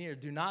is near.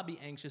 Do not be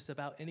anxious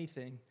about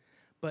anything,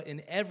 but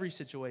in every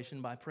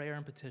situation, by prayer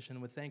and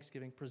petition, with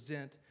thanksgiving,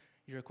 present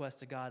your request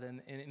to God."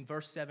 And in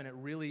verse 7, it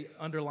really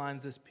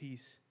underlines this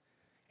peace.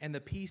 "And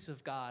the peace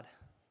of God,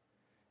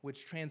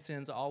 which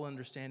transcends all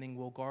understanding,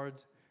 will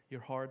guard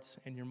your hearts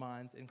and your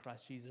minds in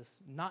Christ Jesus."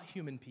 Not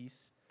human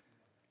peace.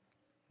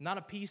 Not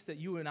a peace that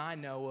you and I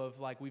know of,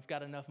 like we've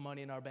got enough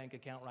money in our bank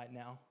account right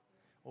now.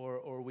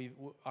 Or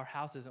our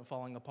house isn't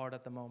falling apart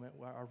at the moment,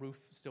 where our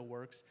roof still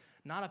works.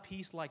 Not a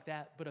peace like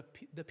that, but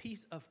the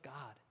peace of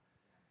God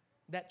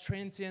that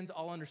transcends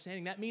all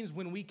understanding. That means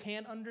when we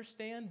can't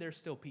understand, there's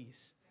still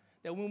peace.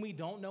 That when we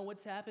don't know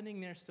what's happening,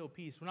 there's still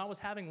peace. When I was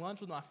having lunch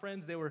with my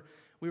friends, we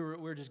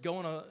were just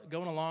going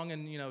along,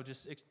 and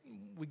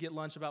we get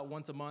lunch about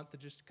once a month to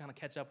just kind of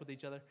catch up with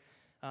each other.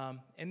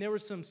 And there were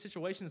some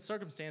situations,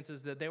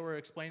 circumstances that they were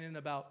explaining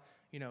about,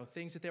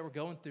 things that they were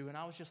going through. And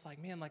I was just like,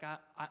 man, like I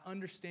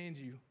understand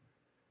you,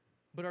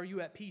 but are you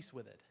at peace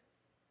with it?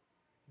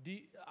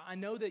 I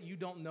know that you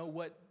don't know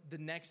what the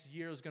next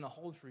year is going to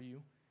hold for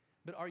you,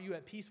 but are you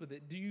at peace with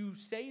it? Do you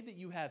say that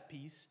you have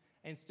peace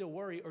and still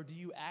worry, or do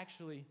you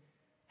actually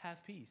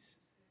have peace?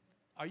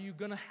 Are you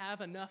going to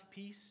have enough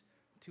peace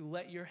to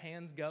let your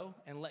hands go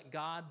and let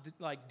God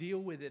deal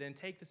with it and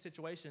take the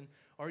situation?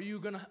 Or are you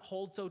going to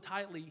hold so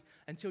tightly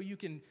until you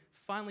can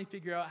finally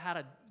figure out how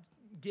to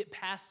get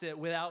past it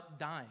without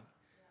dying?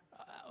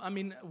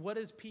 What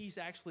does peace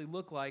actually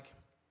look like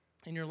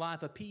in your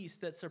life? A peace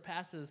that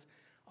surpasses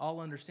all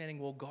understanding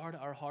will guard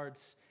our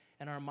hearts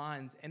and our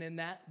minds. And in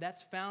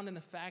that's found in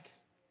the fact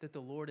that the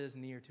Lord is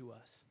near to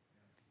us.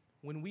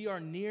 When we are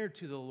near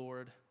to the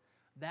Lord,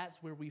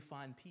 that's where we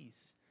find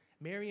peace.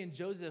 Mary and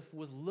Joseph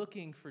was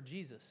looking for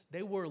Jesus.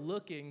 They were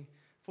looking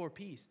for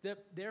peace.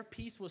 Their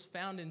peace was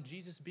found in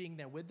Jesus being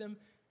there with them,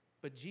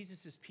 but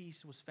Jesus'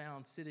 peace was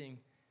found sitting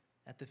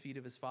at the feet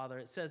of his Father.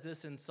 It says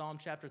this in Psalm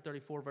chapter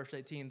 34, verse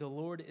 18, "The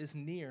Lord is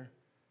near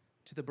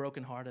to the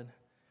brokenhearted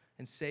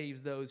and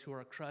saves those who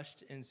are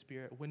crushed in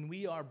spirit." When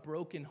we are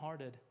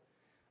brokenhearted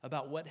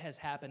about what has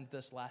happened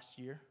this last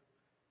year,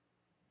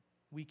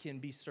 we can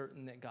be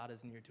certain that God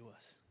is near to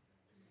us.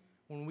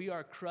 When we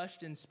are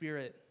crushed in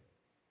spirit,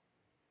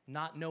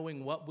 not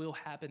knowing what will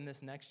happen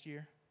this next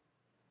year,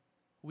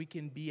 we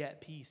can be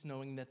at peace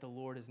knowing that the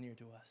Lord is near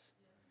to us.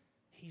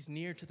 He's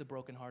near to the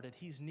brokenhearted.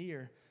 He's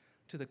near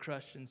to the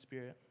crushed in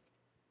spirit.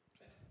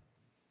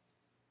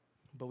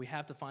 But we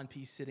have to find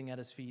peace sitting at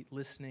his feet,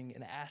 listening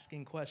and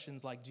asking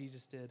questions like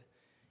Jesus did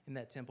in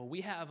that temple.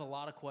 We have a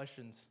lot of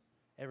questions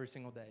every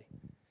single day.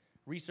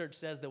 Research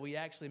says that we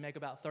actually make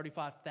about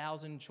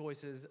 35,000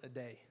 choices a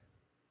day.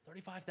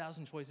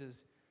 35,000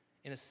 choices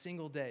in a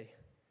single day.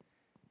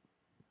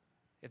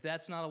 If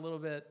that's not a little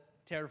bit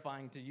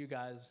terrifying to you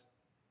guys,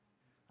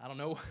 I don't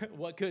know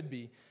what could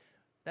be.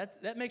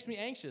 That makes me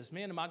anxious.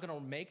 Man, am I going to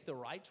make the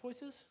right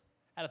choices?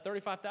 Out of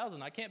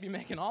 35,000, I can't be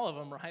making all of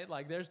them, right?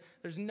 Like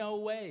there's no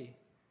way.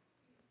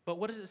 But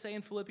what does it say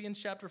in Philippians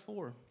chapter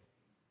 4?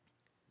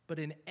 But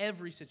in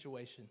every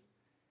situation,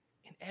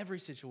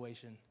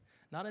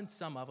 not in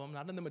some of them,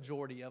 not in the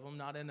majority of them,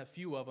 not in a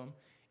few of them.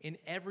 In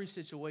every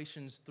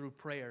situation through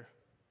prayer,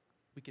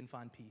 we can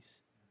find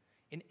peace.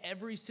 In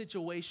every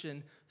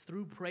situation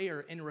through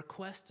prayer and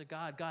request to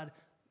God, God,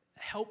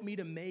 help me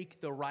to make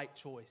the right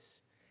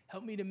choice.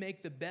 Help me to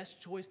make the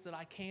best choice that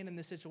I can in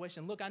this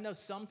situation. Look, I know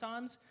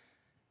sometimes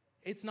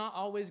it's not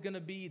always going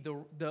to be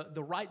the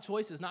right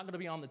choice is not going to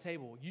be on the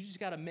table. You just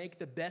got to make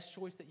the best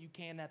choice that you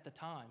can at the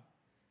time.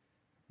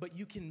 But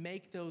you can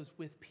make those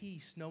with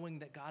peace, knowing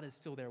that God is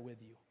still there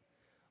with you.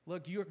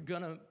 Look, you're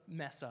going to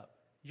mess up.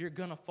 You're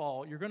going to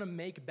fall. You're going to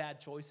make bad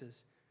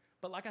choices.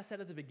 But like I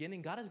said at the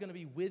beginning, God is going to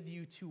be with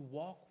you to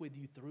walk with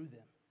you through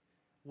them.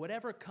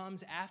 Whatever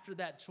comes after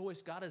that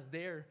choice, God is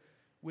there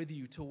with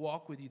you to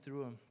walk with you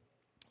through them.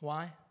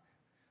 Why?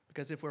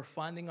 Because if we're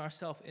finding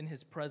ourselves in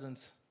his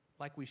presence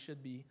like we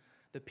should be,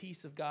 the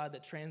peace of God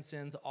that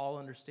transcends all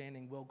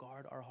understanding will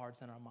guard our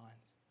hearts and our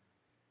minds.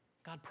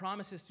 God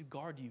promises to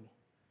guard you.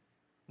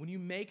 When you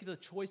make the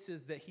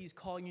choices that he's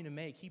calling you to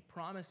make, he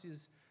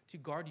promises to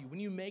guard you. When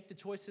you make the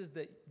choices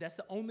that's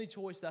the only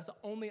choice, that's the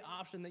only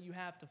option that you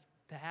have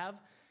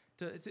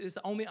it's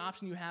the only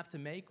option you have to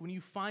make. When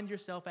you find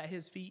yourself at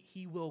his feet,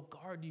 he will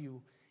guard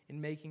you in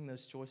making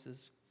those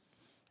choices.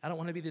 I don't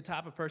want to be the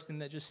type of person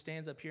that just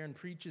stands up here and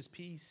preaches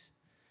peace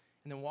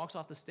and then walks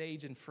off the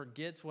stage and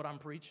forgets what I'm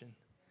preaching.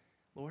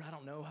 Lord, I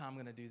don't know how I'm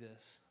going to do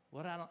this.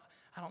 Lord, I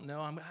don't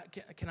know.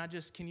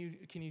 Can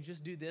you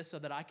just do this so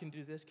that I can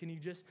do this? Can you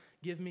just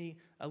give me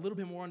a little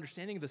bit more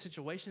understanding of the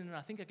situation and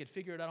I think I could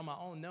figure it out on my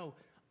own? No,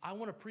 I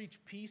want to preach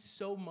peace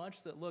so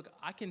much that, look,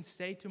 I can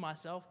say to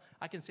myself,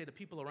 I can say to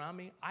people around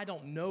me, I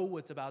don't know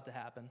what's about to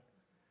happen,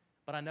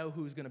 but I know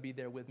who's going to be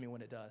there with me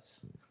when it does.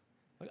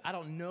 Look, I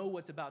don't know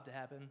what's about to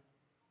happen,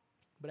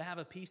 but I have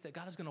a peace that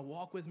God is going to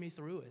walk with me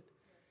through it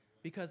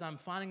because I'm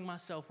finding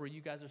myself where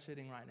you guys are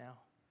sitting right now,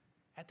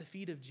 at the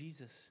feet of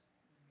Jesus,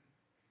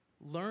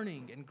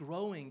 learning and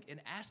growing and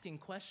asking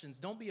questions.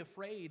 Don't be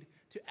afraid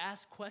to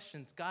ask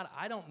questions. God,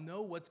 I don't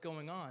know what's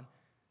going on.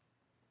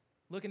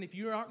 Look, and if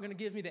you aren't going to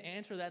give me the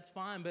answer, that's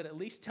fine, but at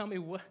least tell me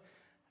where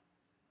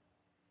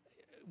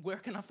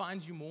can I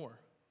find you more?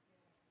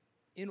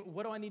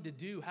 What do I need to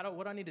do?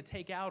 What do I need to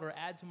take out or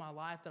add to my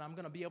life that I'm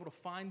going to be able to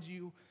find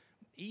you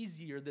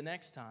easier the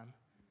next time?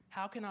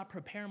 How can I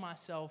prepare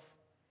myself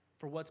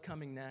for what's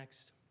coming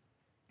next?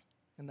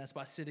 And that's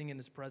by sitting in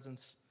his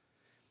presence.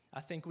 I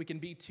think we can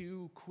be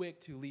too quick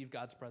to leave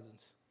God's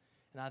presence.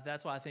 And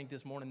that's why I think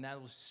this morning that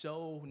was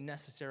so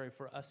necessary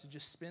for us to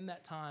just spend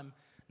that time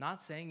not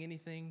saying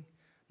anything,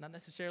 not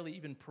necessarily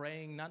even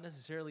praying, not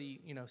necessarily,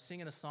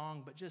 singing a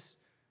song, but just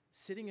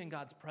sitting in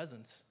God's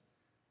presence.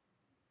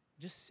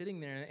 Just sitting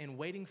there and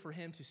waiting for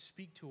him to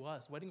speak to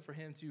us, waiting for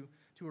him to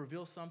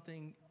reveal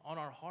something on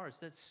our hearts.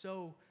 That's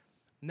so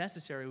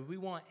necessary. We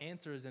want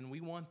answers, and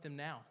we want them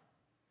now.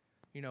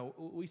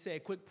 We say a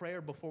quick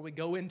prayer before we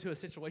go into a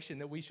situation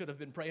that we should have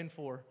been praying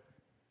for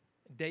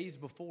days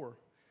before.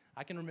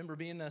 I can remember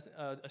being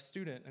a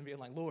student and being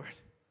like, Lord,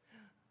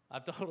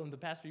 I've told him the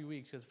past few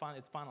weeks, because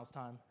it's finals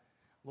time,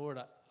 Lord,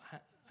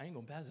 I ain't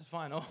going to pass this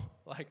final.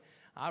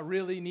 I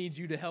really need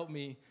you to help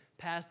me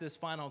pass this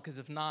final, because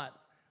if not,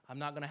 I'm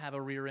not going to have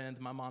a rear end.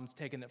 My mom's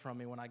taking it from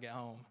me when I get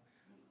home.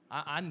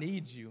 I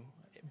need you.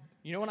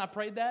 You know when I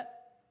prayed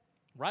that?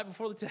 Right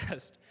before the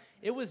test.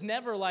 It was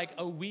never like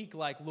a week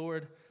like,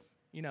 Lord,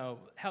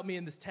 help me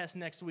in this test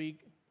next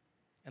week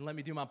and let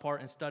me do my part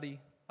and study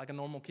like a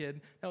normal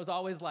kid. That was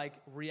always like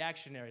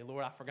reactionary.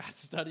 Lord, I forgot to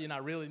study and I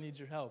really need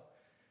your help.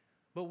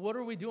 But what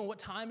are we doing? What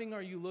timing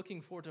are you looking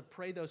for to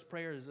pray those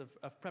prayers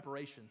of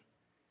preparation?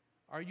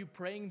 Are you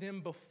praying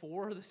them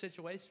before the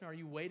situation? Or are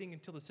you waiting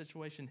until the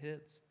situation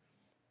hits?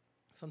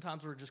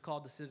 Sometimes we're just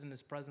called to sit in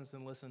his presence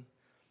and listen.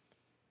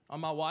 On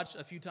my watch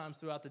a few times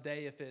throughout the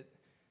day, if it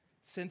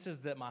senses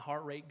that my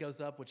heart rate goes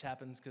up, which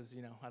happens because,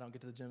 I don't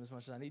get to the gym as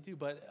much as I need to,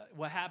 but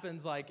what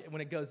happens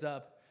when it goes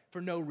up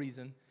for no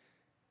reason,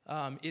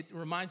 it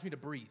reminds me to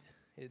breathe.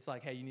 It's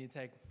like, hey, you need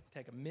to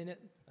take a minute,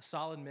 a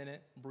solid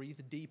minute, breathe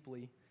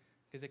deeply,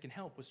 because it can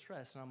help with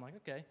stress. And I'm like,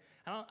 okay.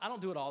 I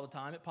don't do it all the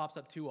time. It pops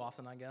up too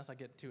often, I guess. I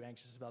get too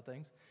anxious about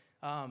things.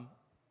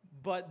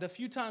 But the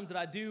few times that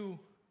I do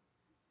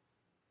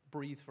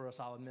breathe for a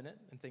solid minute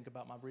and think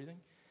about my breathing,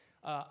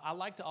 I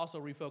like to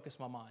also refocus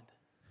my mind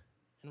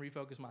and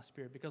refocus my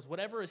spirit, because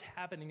whatever is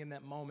happening in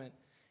that moment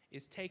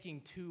is taking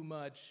too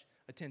much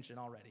attention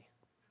already.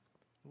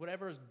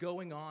 Whatever is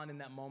going on in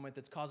that moment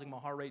that's causing my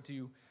heart rate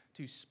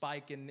to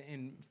spike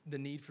and the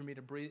need for me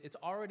to breathe, it's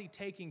already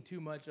taking too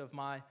much of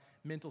my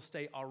mental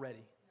state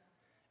already.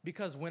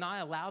 Because when I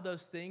allow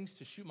those things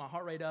to shoot my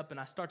heart rate up and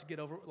I start to get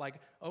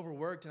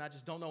overworked and I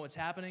just don't know what's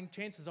happening,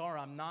 chances are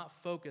I'm not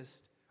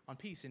focused on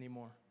peace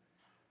anymore.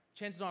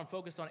 Chances are I'm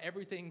focused on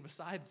everything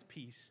besides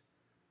peace.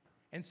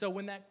 And so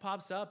when that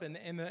pops up and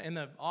in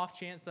the off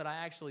chance that I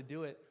actually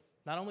do it,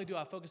 not only do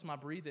I focus my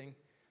breathing,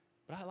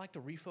 but I like to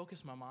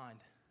refocus my mind.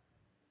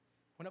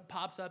 When it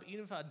pops up,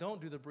 even if I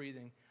don't do the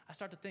breathing, I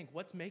start to think,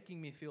 what's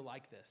making me feel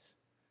like this?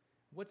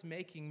 What's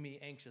making me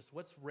anxious?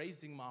 What's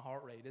raising my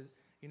heart rate?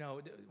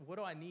 What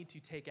do I need to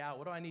take out?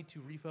 What do I need to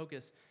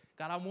refocus?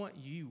 God, I want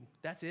you.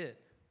 That's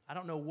it. I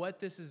don't know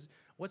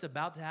what's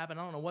about to happen.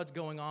 I don't know what's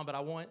going on, but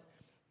I want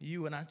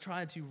you. And I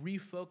try to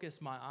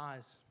refocus my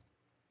eyes.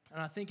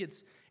 And I think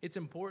it's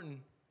important.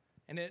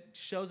 And it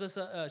shows us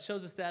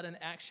that in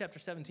Acts chapter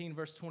 17,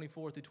 verse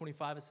 24 through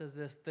 25. It says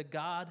this: the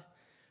God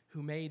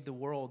who made the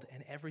world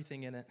and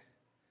everything in it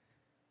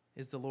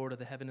is the Lord of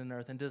the heaven and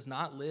earth, and does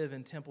not live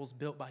in temples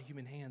built by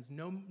human hands.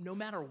 No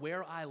matter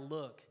where I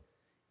look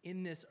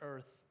in this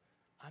earth,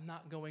 I'm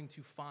not going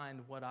to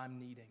find what I'm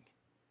needing.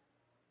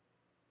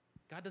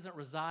 God doesn't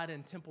reside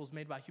in temples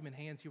made by human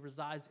hands. He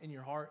resides in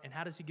your heart. And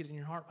how does he get in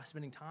your heart? By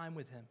spending time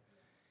with him,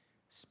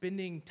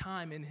 spending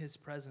time in his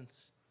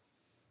presence.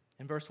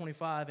 In verse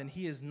 25, and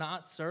he is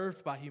not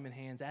served by human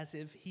hands as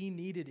if he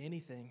needed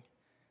anything.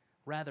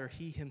 Rather,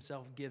 he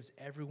himself gives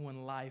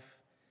everyone life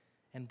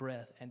and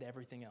breath and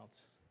everything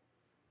else.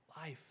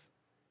 Life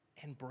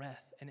and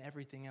breath and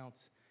everything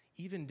else.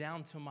 Even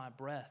down to my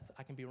breath,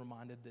 I can be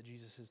reminded that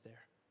Jesus is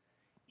there.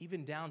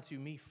 Even down to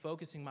me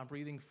focusing my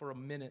breathing for a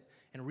minute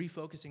and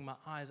refocusing my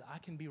eyes, I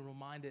can be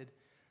reminded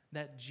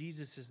that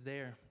Jesus is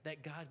there,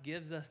 that God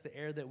gives us the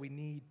air that we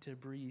need to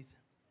breathe.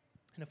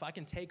 And if I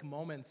can take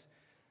moments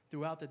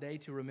throughout the day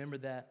to remember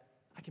that,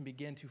 I can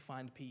begin to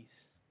find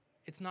peace.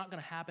 It's not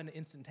going to happen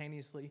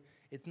instantaneously.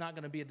 It's not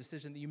going to be a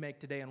decision that you make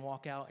today and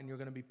walk out and you're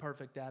going to be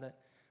perfect at it.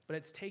 But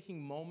it's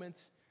taking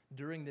moments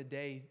during the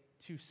day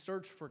to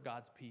search for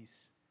God's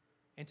peace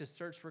and to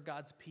search for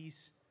God's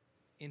peace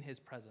in his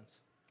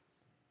presence.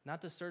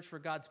 Not to search for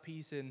God's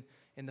peace in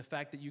the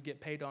fact that you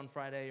get paid on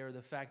Friday, or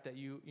the fact that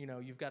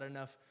you've got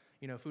enough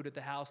food at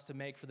the house to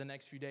make for the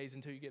next few days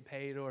until you get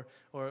paid, or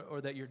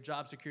that your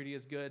job security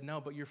is good.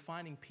 No, but you're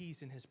finding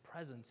peace in his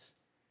presence,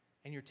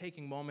 and you're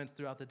taking moments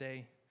throughout the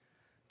day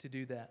to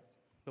do that.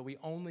 But we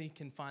only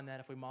can find that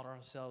if we model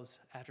ourselves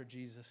after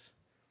Jesus,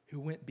 who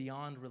went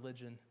beyond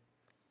religion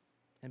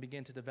and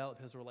began to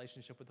develop his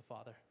relationship with the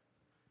Father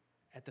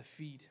at the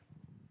feet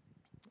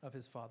of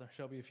his Father.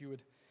 Shelby, if you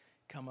would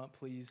come up,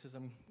 please, as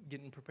I'm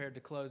getting prepared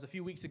to close. A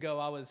few weeks ago,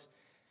 I was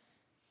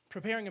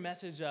preparing a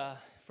message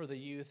for the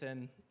youth,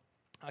 and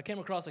I came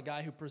across a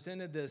guy who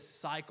presented this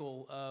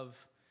cycle of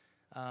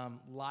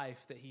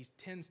life that he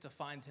tends to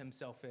find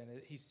himself in.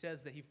 He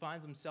says that he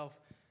finds himself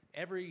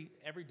every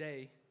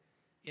day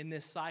in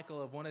this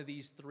cycle of one of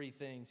these three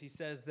things. He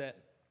says that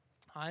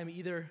I am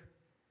either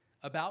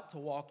about to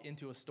walk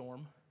into a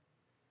storm,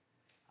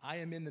 I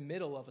am in the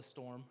middle of a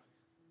storm,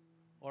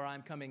 or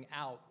I'm coming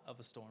out of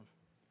a storm.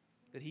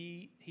 That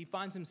he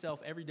finds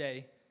himself every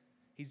day,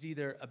 he's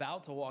either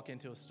about to walk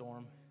into a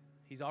storm,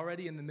 he's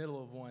already in the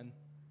middle of one,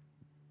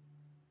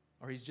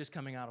 or he's just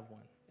coming out of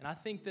one. And I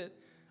think that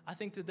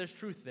there's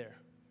truth there.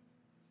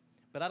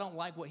 But I don't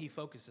like what he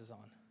focuses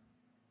on.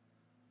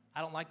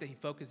 I don't like that he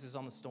focuses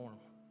on the storm.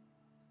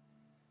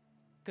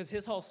 Because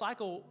his whole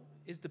cycle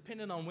is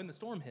dependent on when the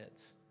storm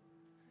hits.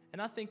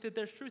 And I think that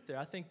there's truth there.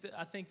 I think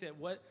that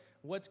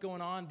what's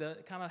going on, the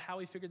kind of how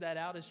he figured that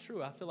out is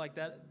true. I feel like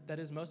that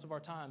is most of our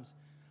times.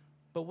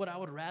 But what I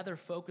would rather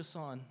focus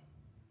on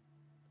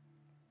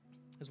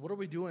is, what are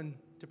we doing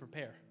to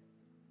prepare?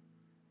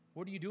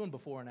 What are you doing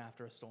before and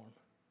after a storm?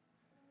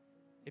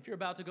 If you're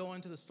about to go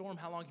into the storm,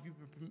 how long have you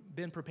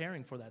been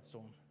preparing for that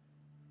storm?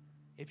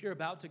 If you're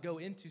about to go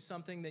into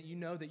something that you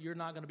know that you're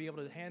not going to be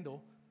able to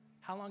handle,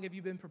 how long have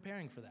you been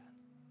preparing for that?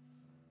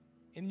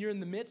 And you're in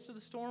the midst of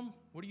the storm,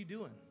 what are you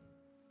doing?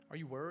 Are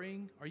you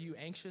worrying? Are you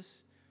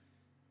anxious?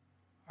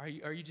 Are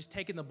you just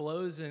taking the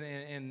blows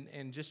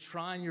and just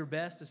trying your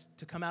best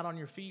to come out on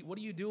your feet? What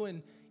are you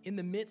doing in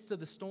the midst of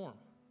the storm?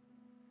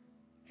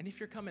 And if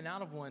you're coming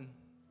out of one,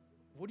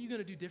 what are you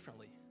going to do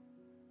differently?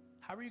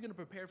 How are you going to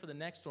prepare for the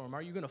next storm?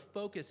 Are you going to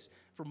focus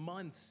for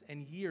months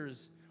and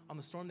years on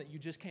the storm that you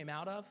just came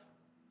out of?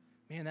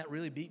 Man, that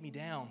really beat me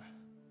down.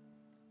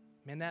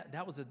 Man,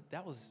 that was at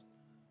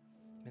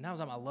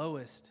my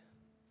lowest.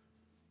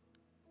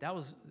 That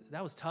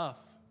was tough.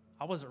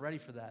 I wasn't ready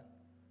for that.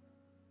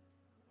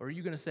 Or are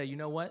you going to say, you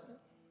know what?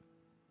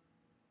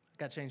 I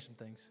got to change some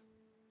things.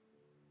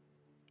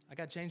 I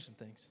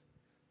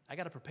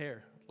got to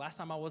prepare. Last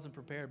time I wasn't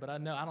prepared, but I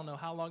don't know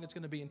how long it's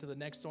going to be until the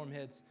next storm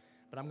hits,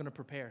 but I'm going to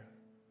prepare.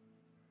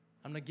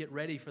 I'm going to get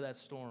ready for that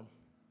storm.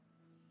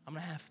 I'm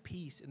going to have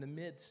peace in the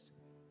midst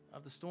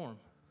of the storm,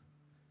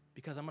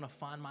 because I'm going to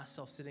find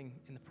myself sitting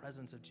in the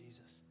presence of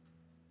Jesus.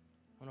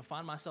 I'm going to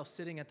find myself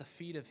sitting at the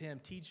feet of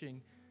him,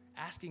 teaching,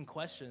 asking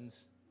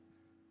questions.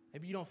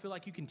 Maybe you don't feel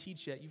like you can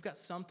teach yet. You've got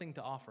something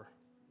to offer.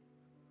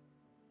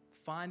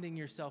 Finding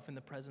yourself in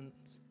the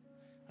presence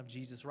of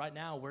Jesus. Right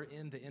now, we're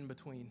in the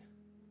in-between.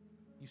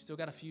 You've still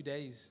got a few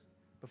days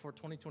before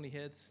 2020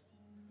 hits.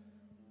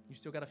 You've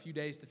still got a few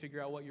days to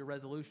figure out what your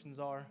resolutions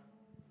are.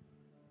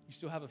 You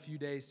still have a few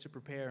days to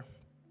prepare,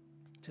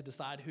 to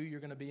decide who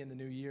you're going to be in the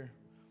new year.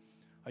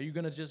 Are you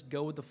going to just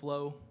go with the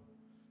flow,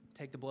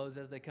 take the blows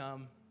as they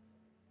come?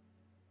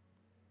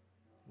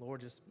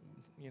 Lord, just,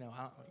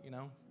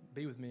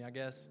 be with me, I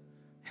guess.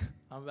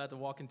 I'm about to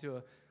walk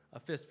into a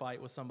fist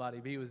fight with somebody.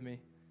 Be with me.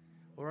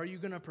 Or are you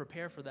going to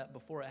prepare for that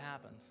before it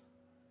happens?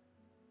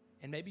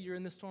 And maybe you're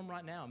in the storm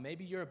right now.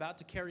 Maybe you're about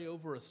to carry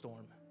over a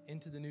storm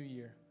into the new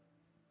year.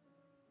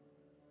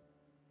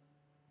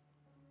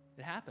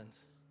 It happens.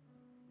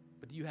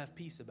 But do you have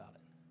peace about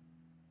it?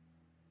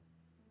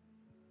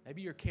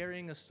 Maybe you're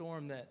carrying a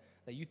storm that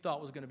you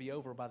thought was going to be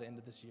over by the end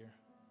of this year.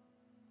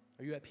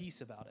 Are you at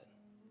peace about it?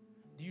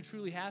 Do you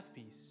truly have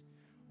peace?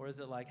 Or is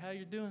it like, how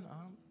you doing?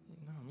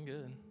 No, I'm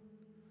good.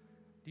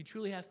 Do you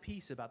truly have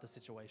peace about the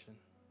situation?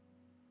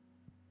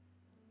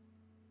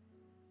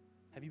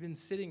 Have you been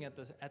sitting at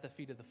the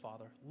feet of the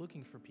Father,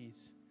 looking for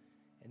peace?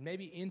 And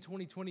maybe in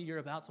 2020, you're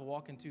about to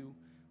walk into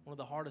one of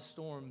the hardest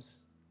storms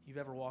you've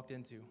ever walked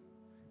into.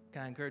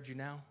 Can I encourage you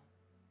now?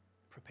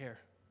 Prepare.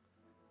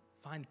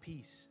 Find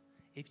peace.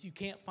 If you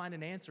can't find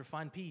an answer,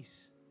 find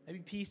peace. Maybe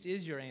peace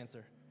is your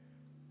answer.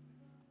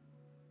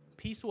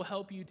 Peace will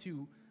help you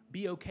to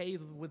be okay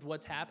with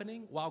what's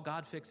happening while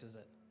God fixes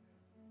it.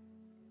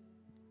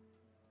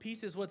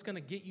 Peace is what's going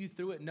to get you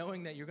through it,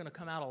 knowing that you're going to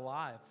come out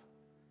alive.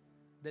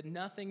 That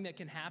nothing that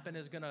can happen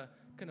is going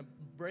to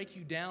break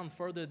you down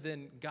further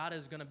than God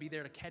is going to be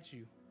there to catch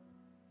you.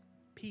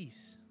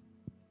 Peace.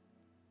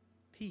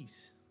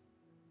 Peace.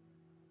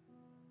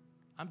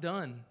 I'm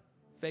done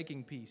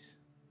faking peace.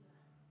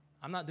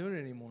 I'm not doing it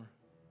anymore.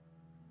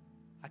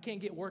 I can't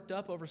get worked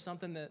up over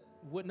something that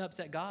wouldn't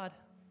upset God.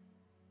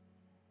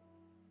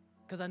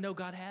 Because I know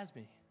God has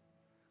me.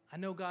 I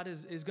know God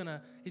is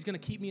gonna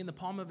keep me in the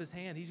palm of his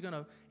hand. He's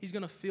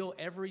gonna feel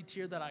every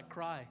tear that I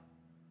cry.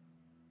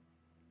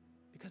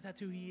 Because that's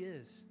who he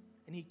is.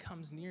 And he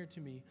comes near to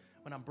me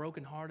when I'm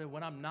brokenhearted,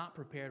 when I'm not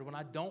prepared, when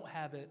I don't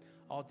have it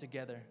all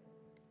together.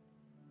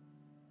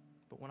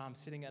 But when I'm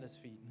sitting at his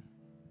feet,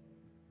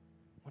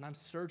 when I'm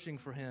searching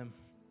for him,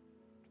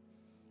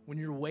 when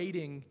you're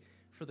waiting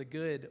for the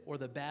good or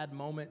the bad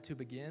moment to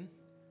begin,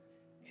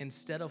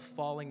 instead of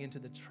falling into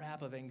the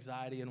trap of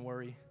anxiety and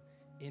worry,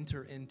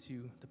 enter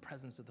into the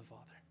presence of the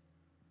Father.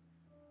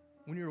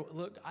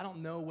 I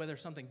don't know whether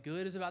something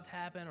good is about to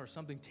happen or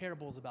something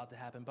terrible is about to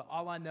happen, but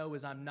all I know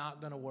is I'm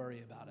not going to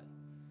worry about it.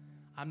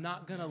 I'm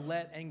not going to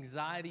let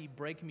anxiety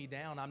break me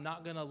down. I'm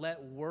not going to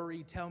let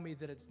worry tell me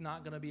that it's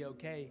not going to be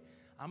okay.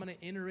 I'm going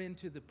to enter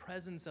into the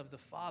presence of the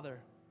Father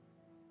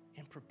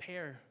and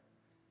prepare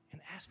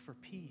and ask for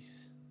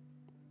peace.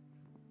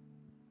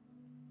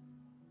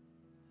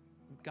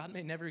 God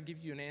may never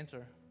give you an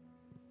answer.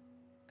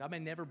 God may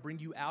never bring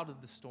you out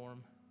of the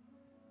storm,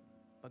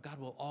 but God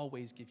will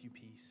always give you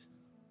peace.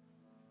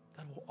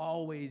 God will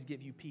always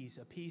give you peace,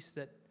 a peace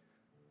that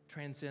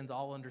transcends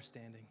all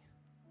understanding,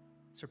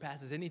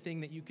 surpasses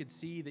anything that you could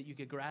see, that you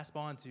could grasp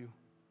onto,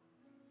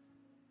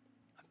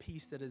 a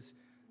peace that is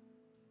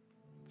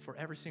for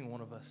every single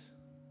one of us.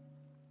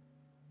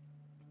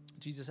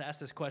 Jesus asked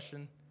this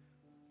question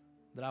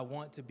that I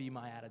want to be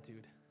my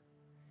attitude.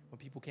 When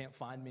people can't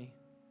find me,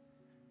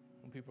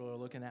 when people are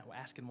looking at,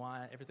 asking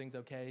why everything's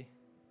okay,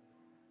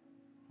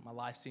 my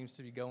life seems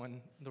to be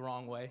going the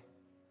wrong way.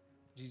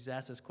 Jesus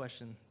asked this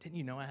question, didn't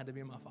you know I had to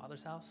be in my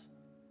Father's house?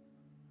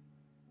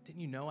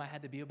 Didn't you know I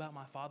had to be about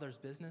my Father's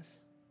business?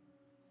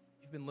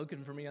 You've been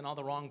looking for me in all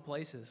the wrong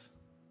places.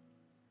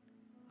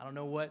 I don't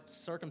know what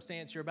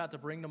circumstance you're about to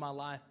bring to my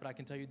life, but I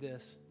can tell you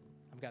this,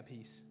 I've got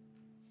peace.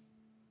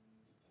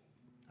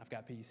 I've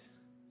got peace.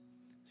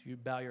 So you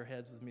bow your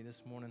heads with me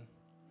this morning.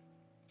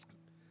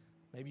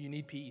 Maybe you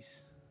need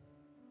peace.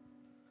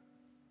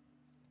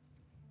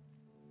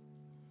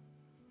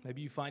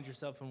 Maybe you find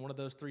yourself in one of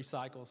those 3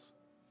 cycles.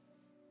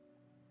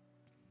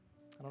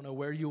 I don't know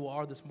where you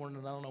are this morning,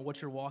 and I don't know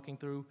what you're walking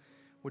through,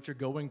 what you're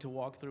going to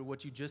walk through,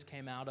 what you just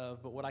came out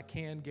of. But what I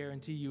can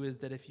guarantee you is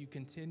that if you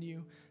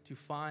continue to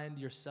find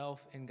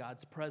yourself in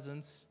God's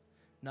presence,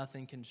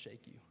 nothing can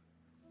shake you.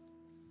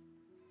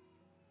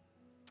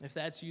 If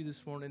that's you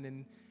this morning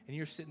and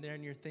you're sitting there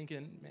and you're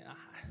thinking, man,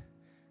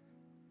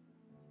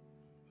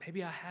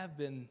 maybe I have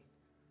been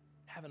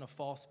having a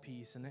false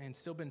peace and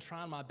still been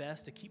trying my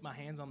best to keep my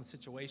hands on the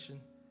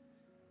situation.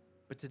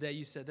 But today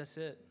you said, that's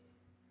it.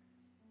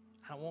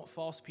 I don't want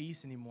false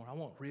peace anymore. I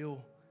want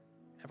real,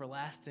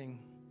 everlasting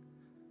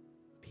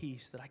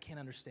peace that I can't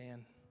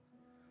understand.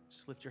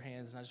 Just lift your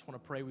hands, and I just want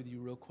to pray with you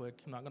real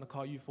quick. I'm not going to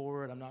call you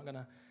forward. I'm not going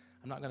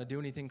to do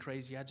anything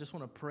crazy. I just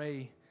want to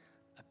pray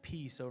a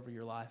peace over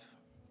your life.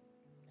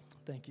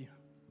 Thank you.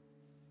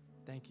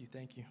 Thank you.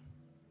 Thank you.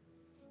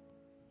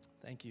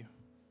 Thank you.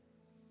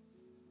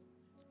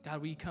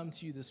 God, we come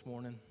to you this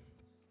morning,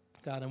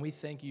 God, and we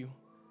thank you,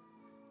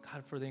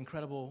 God, for the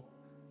incredible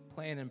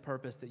plan and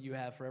purpose that you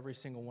have for every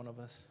single one of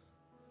us.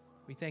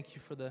 We thank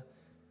you for the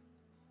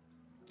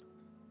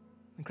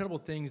incredible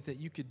things that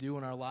you could do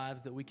in our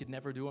lives that we could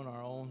never do on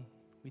our own.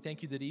 We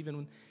thank you that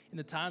even in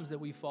the times that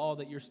we fall,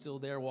 that you're still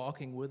there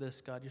walking with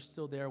us, God. You're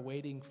still there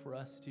waiting for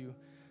us to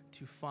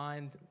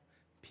find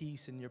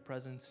peace in your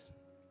presence.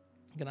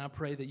 And I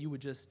pray that you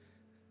would just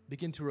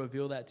begin to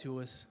reveal that to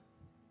us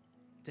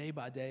day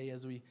by day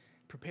as we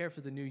prepare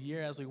for the new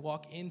year, as we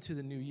walk into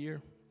the new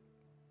year,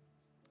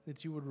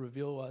 that you would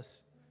reveal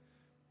us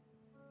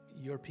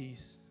your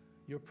peace,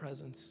 your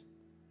presence,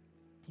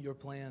 your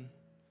plan.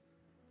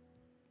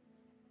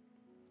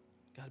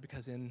 God,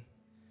 because in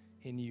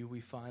in you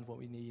we find what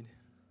we need.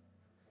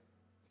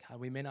 God,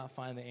 we may not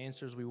find the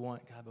answers we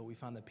want, God, but we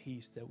find the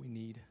peace that we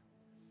need.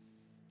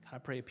 God, I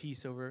pray a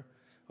peace over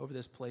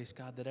this place,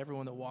 God, that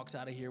everyone that walks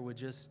out of here would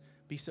just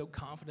be so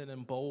confident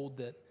and bold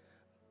that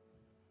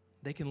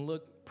they can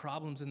look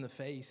problems in the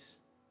face,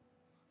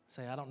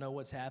 say, I don't know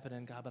what's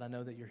happening, God, but I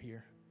know that you're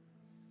here.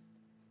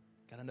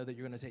 God, I know that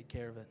you're going to take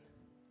care of it.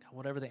 God,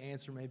 whatever the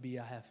answer may be,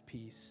 I have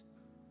peace.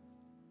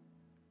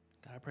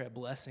 God, I pray a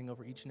blessing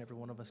over each and every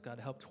one of us, God,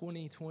 to help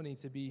 2020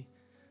 to be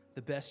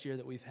the best year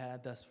that we've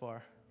had thus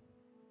far.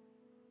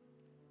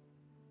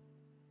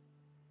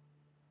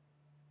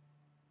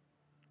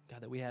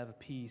 God, that we have a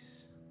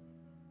peace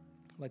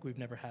like we've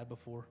never had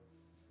before.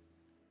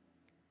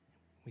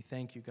 We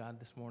thank you, God,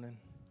 this morning.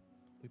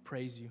 We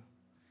praise you,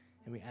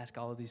 and we ask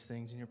all of these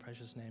things in your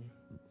precious name.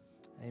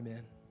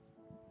 Amen.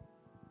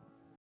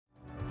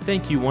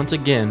 Thank you once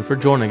again for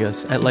joining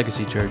us at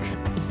Legacy Church.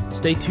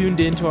 Stay tuned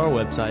in to our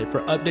website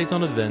for updates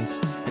on events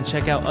and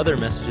check out other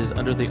messages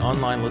under the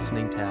online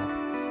listening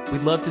tab.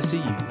 We'd love to see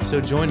you,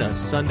 so join us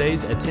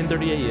Sundays at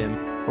 10:30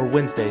 a.m. or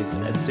Wednesdays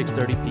at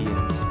 6:30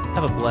 p.m.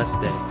 Have a blessed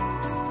day.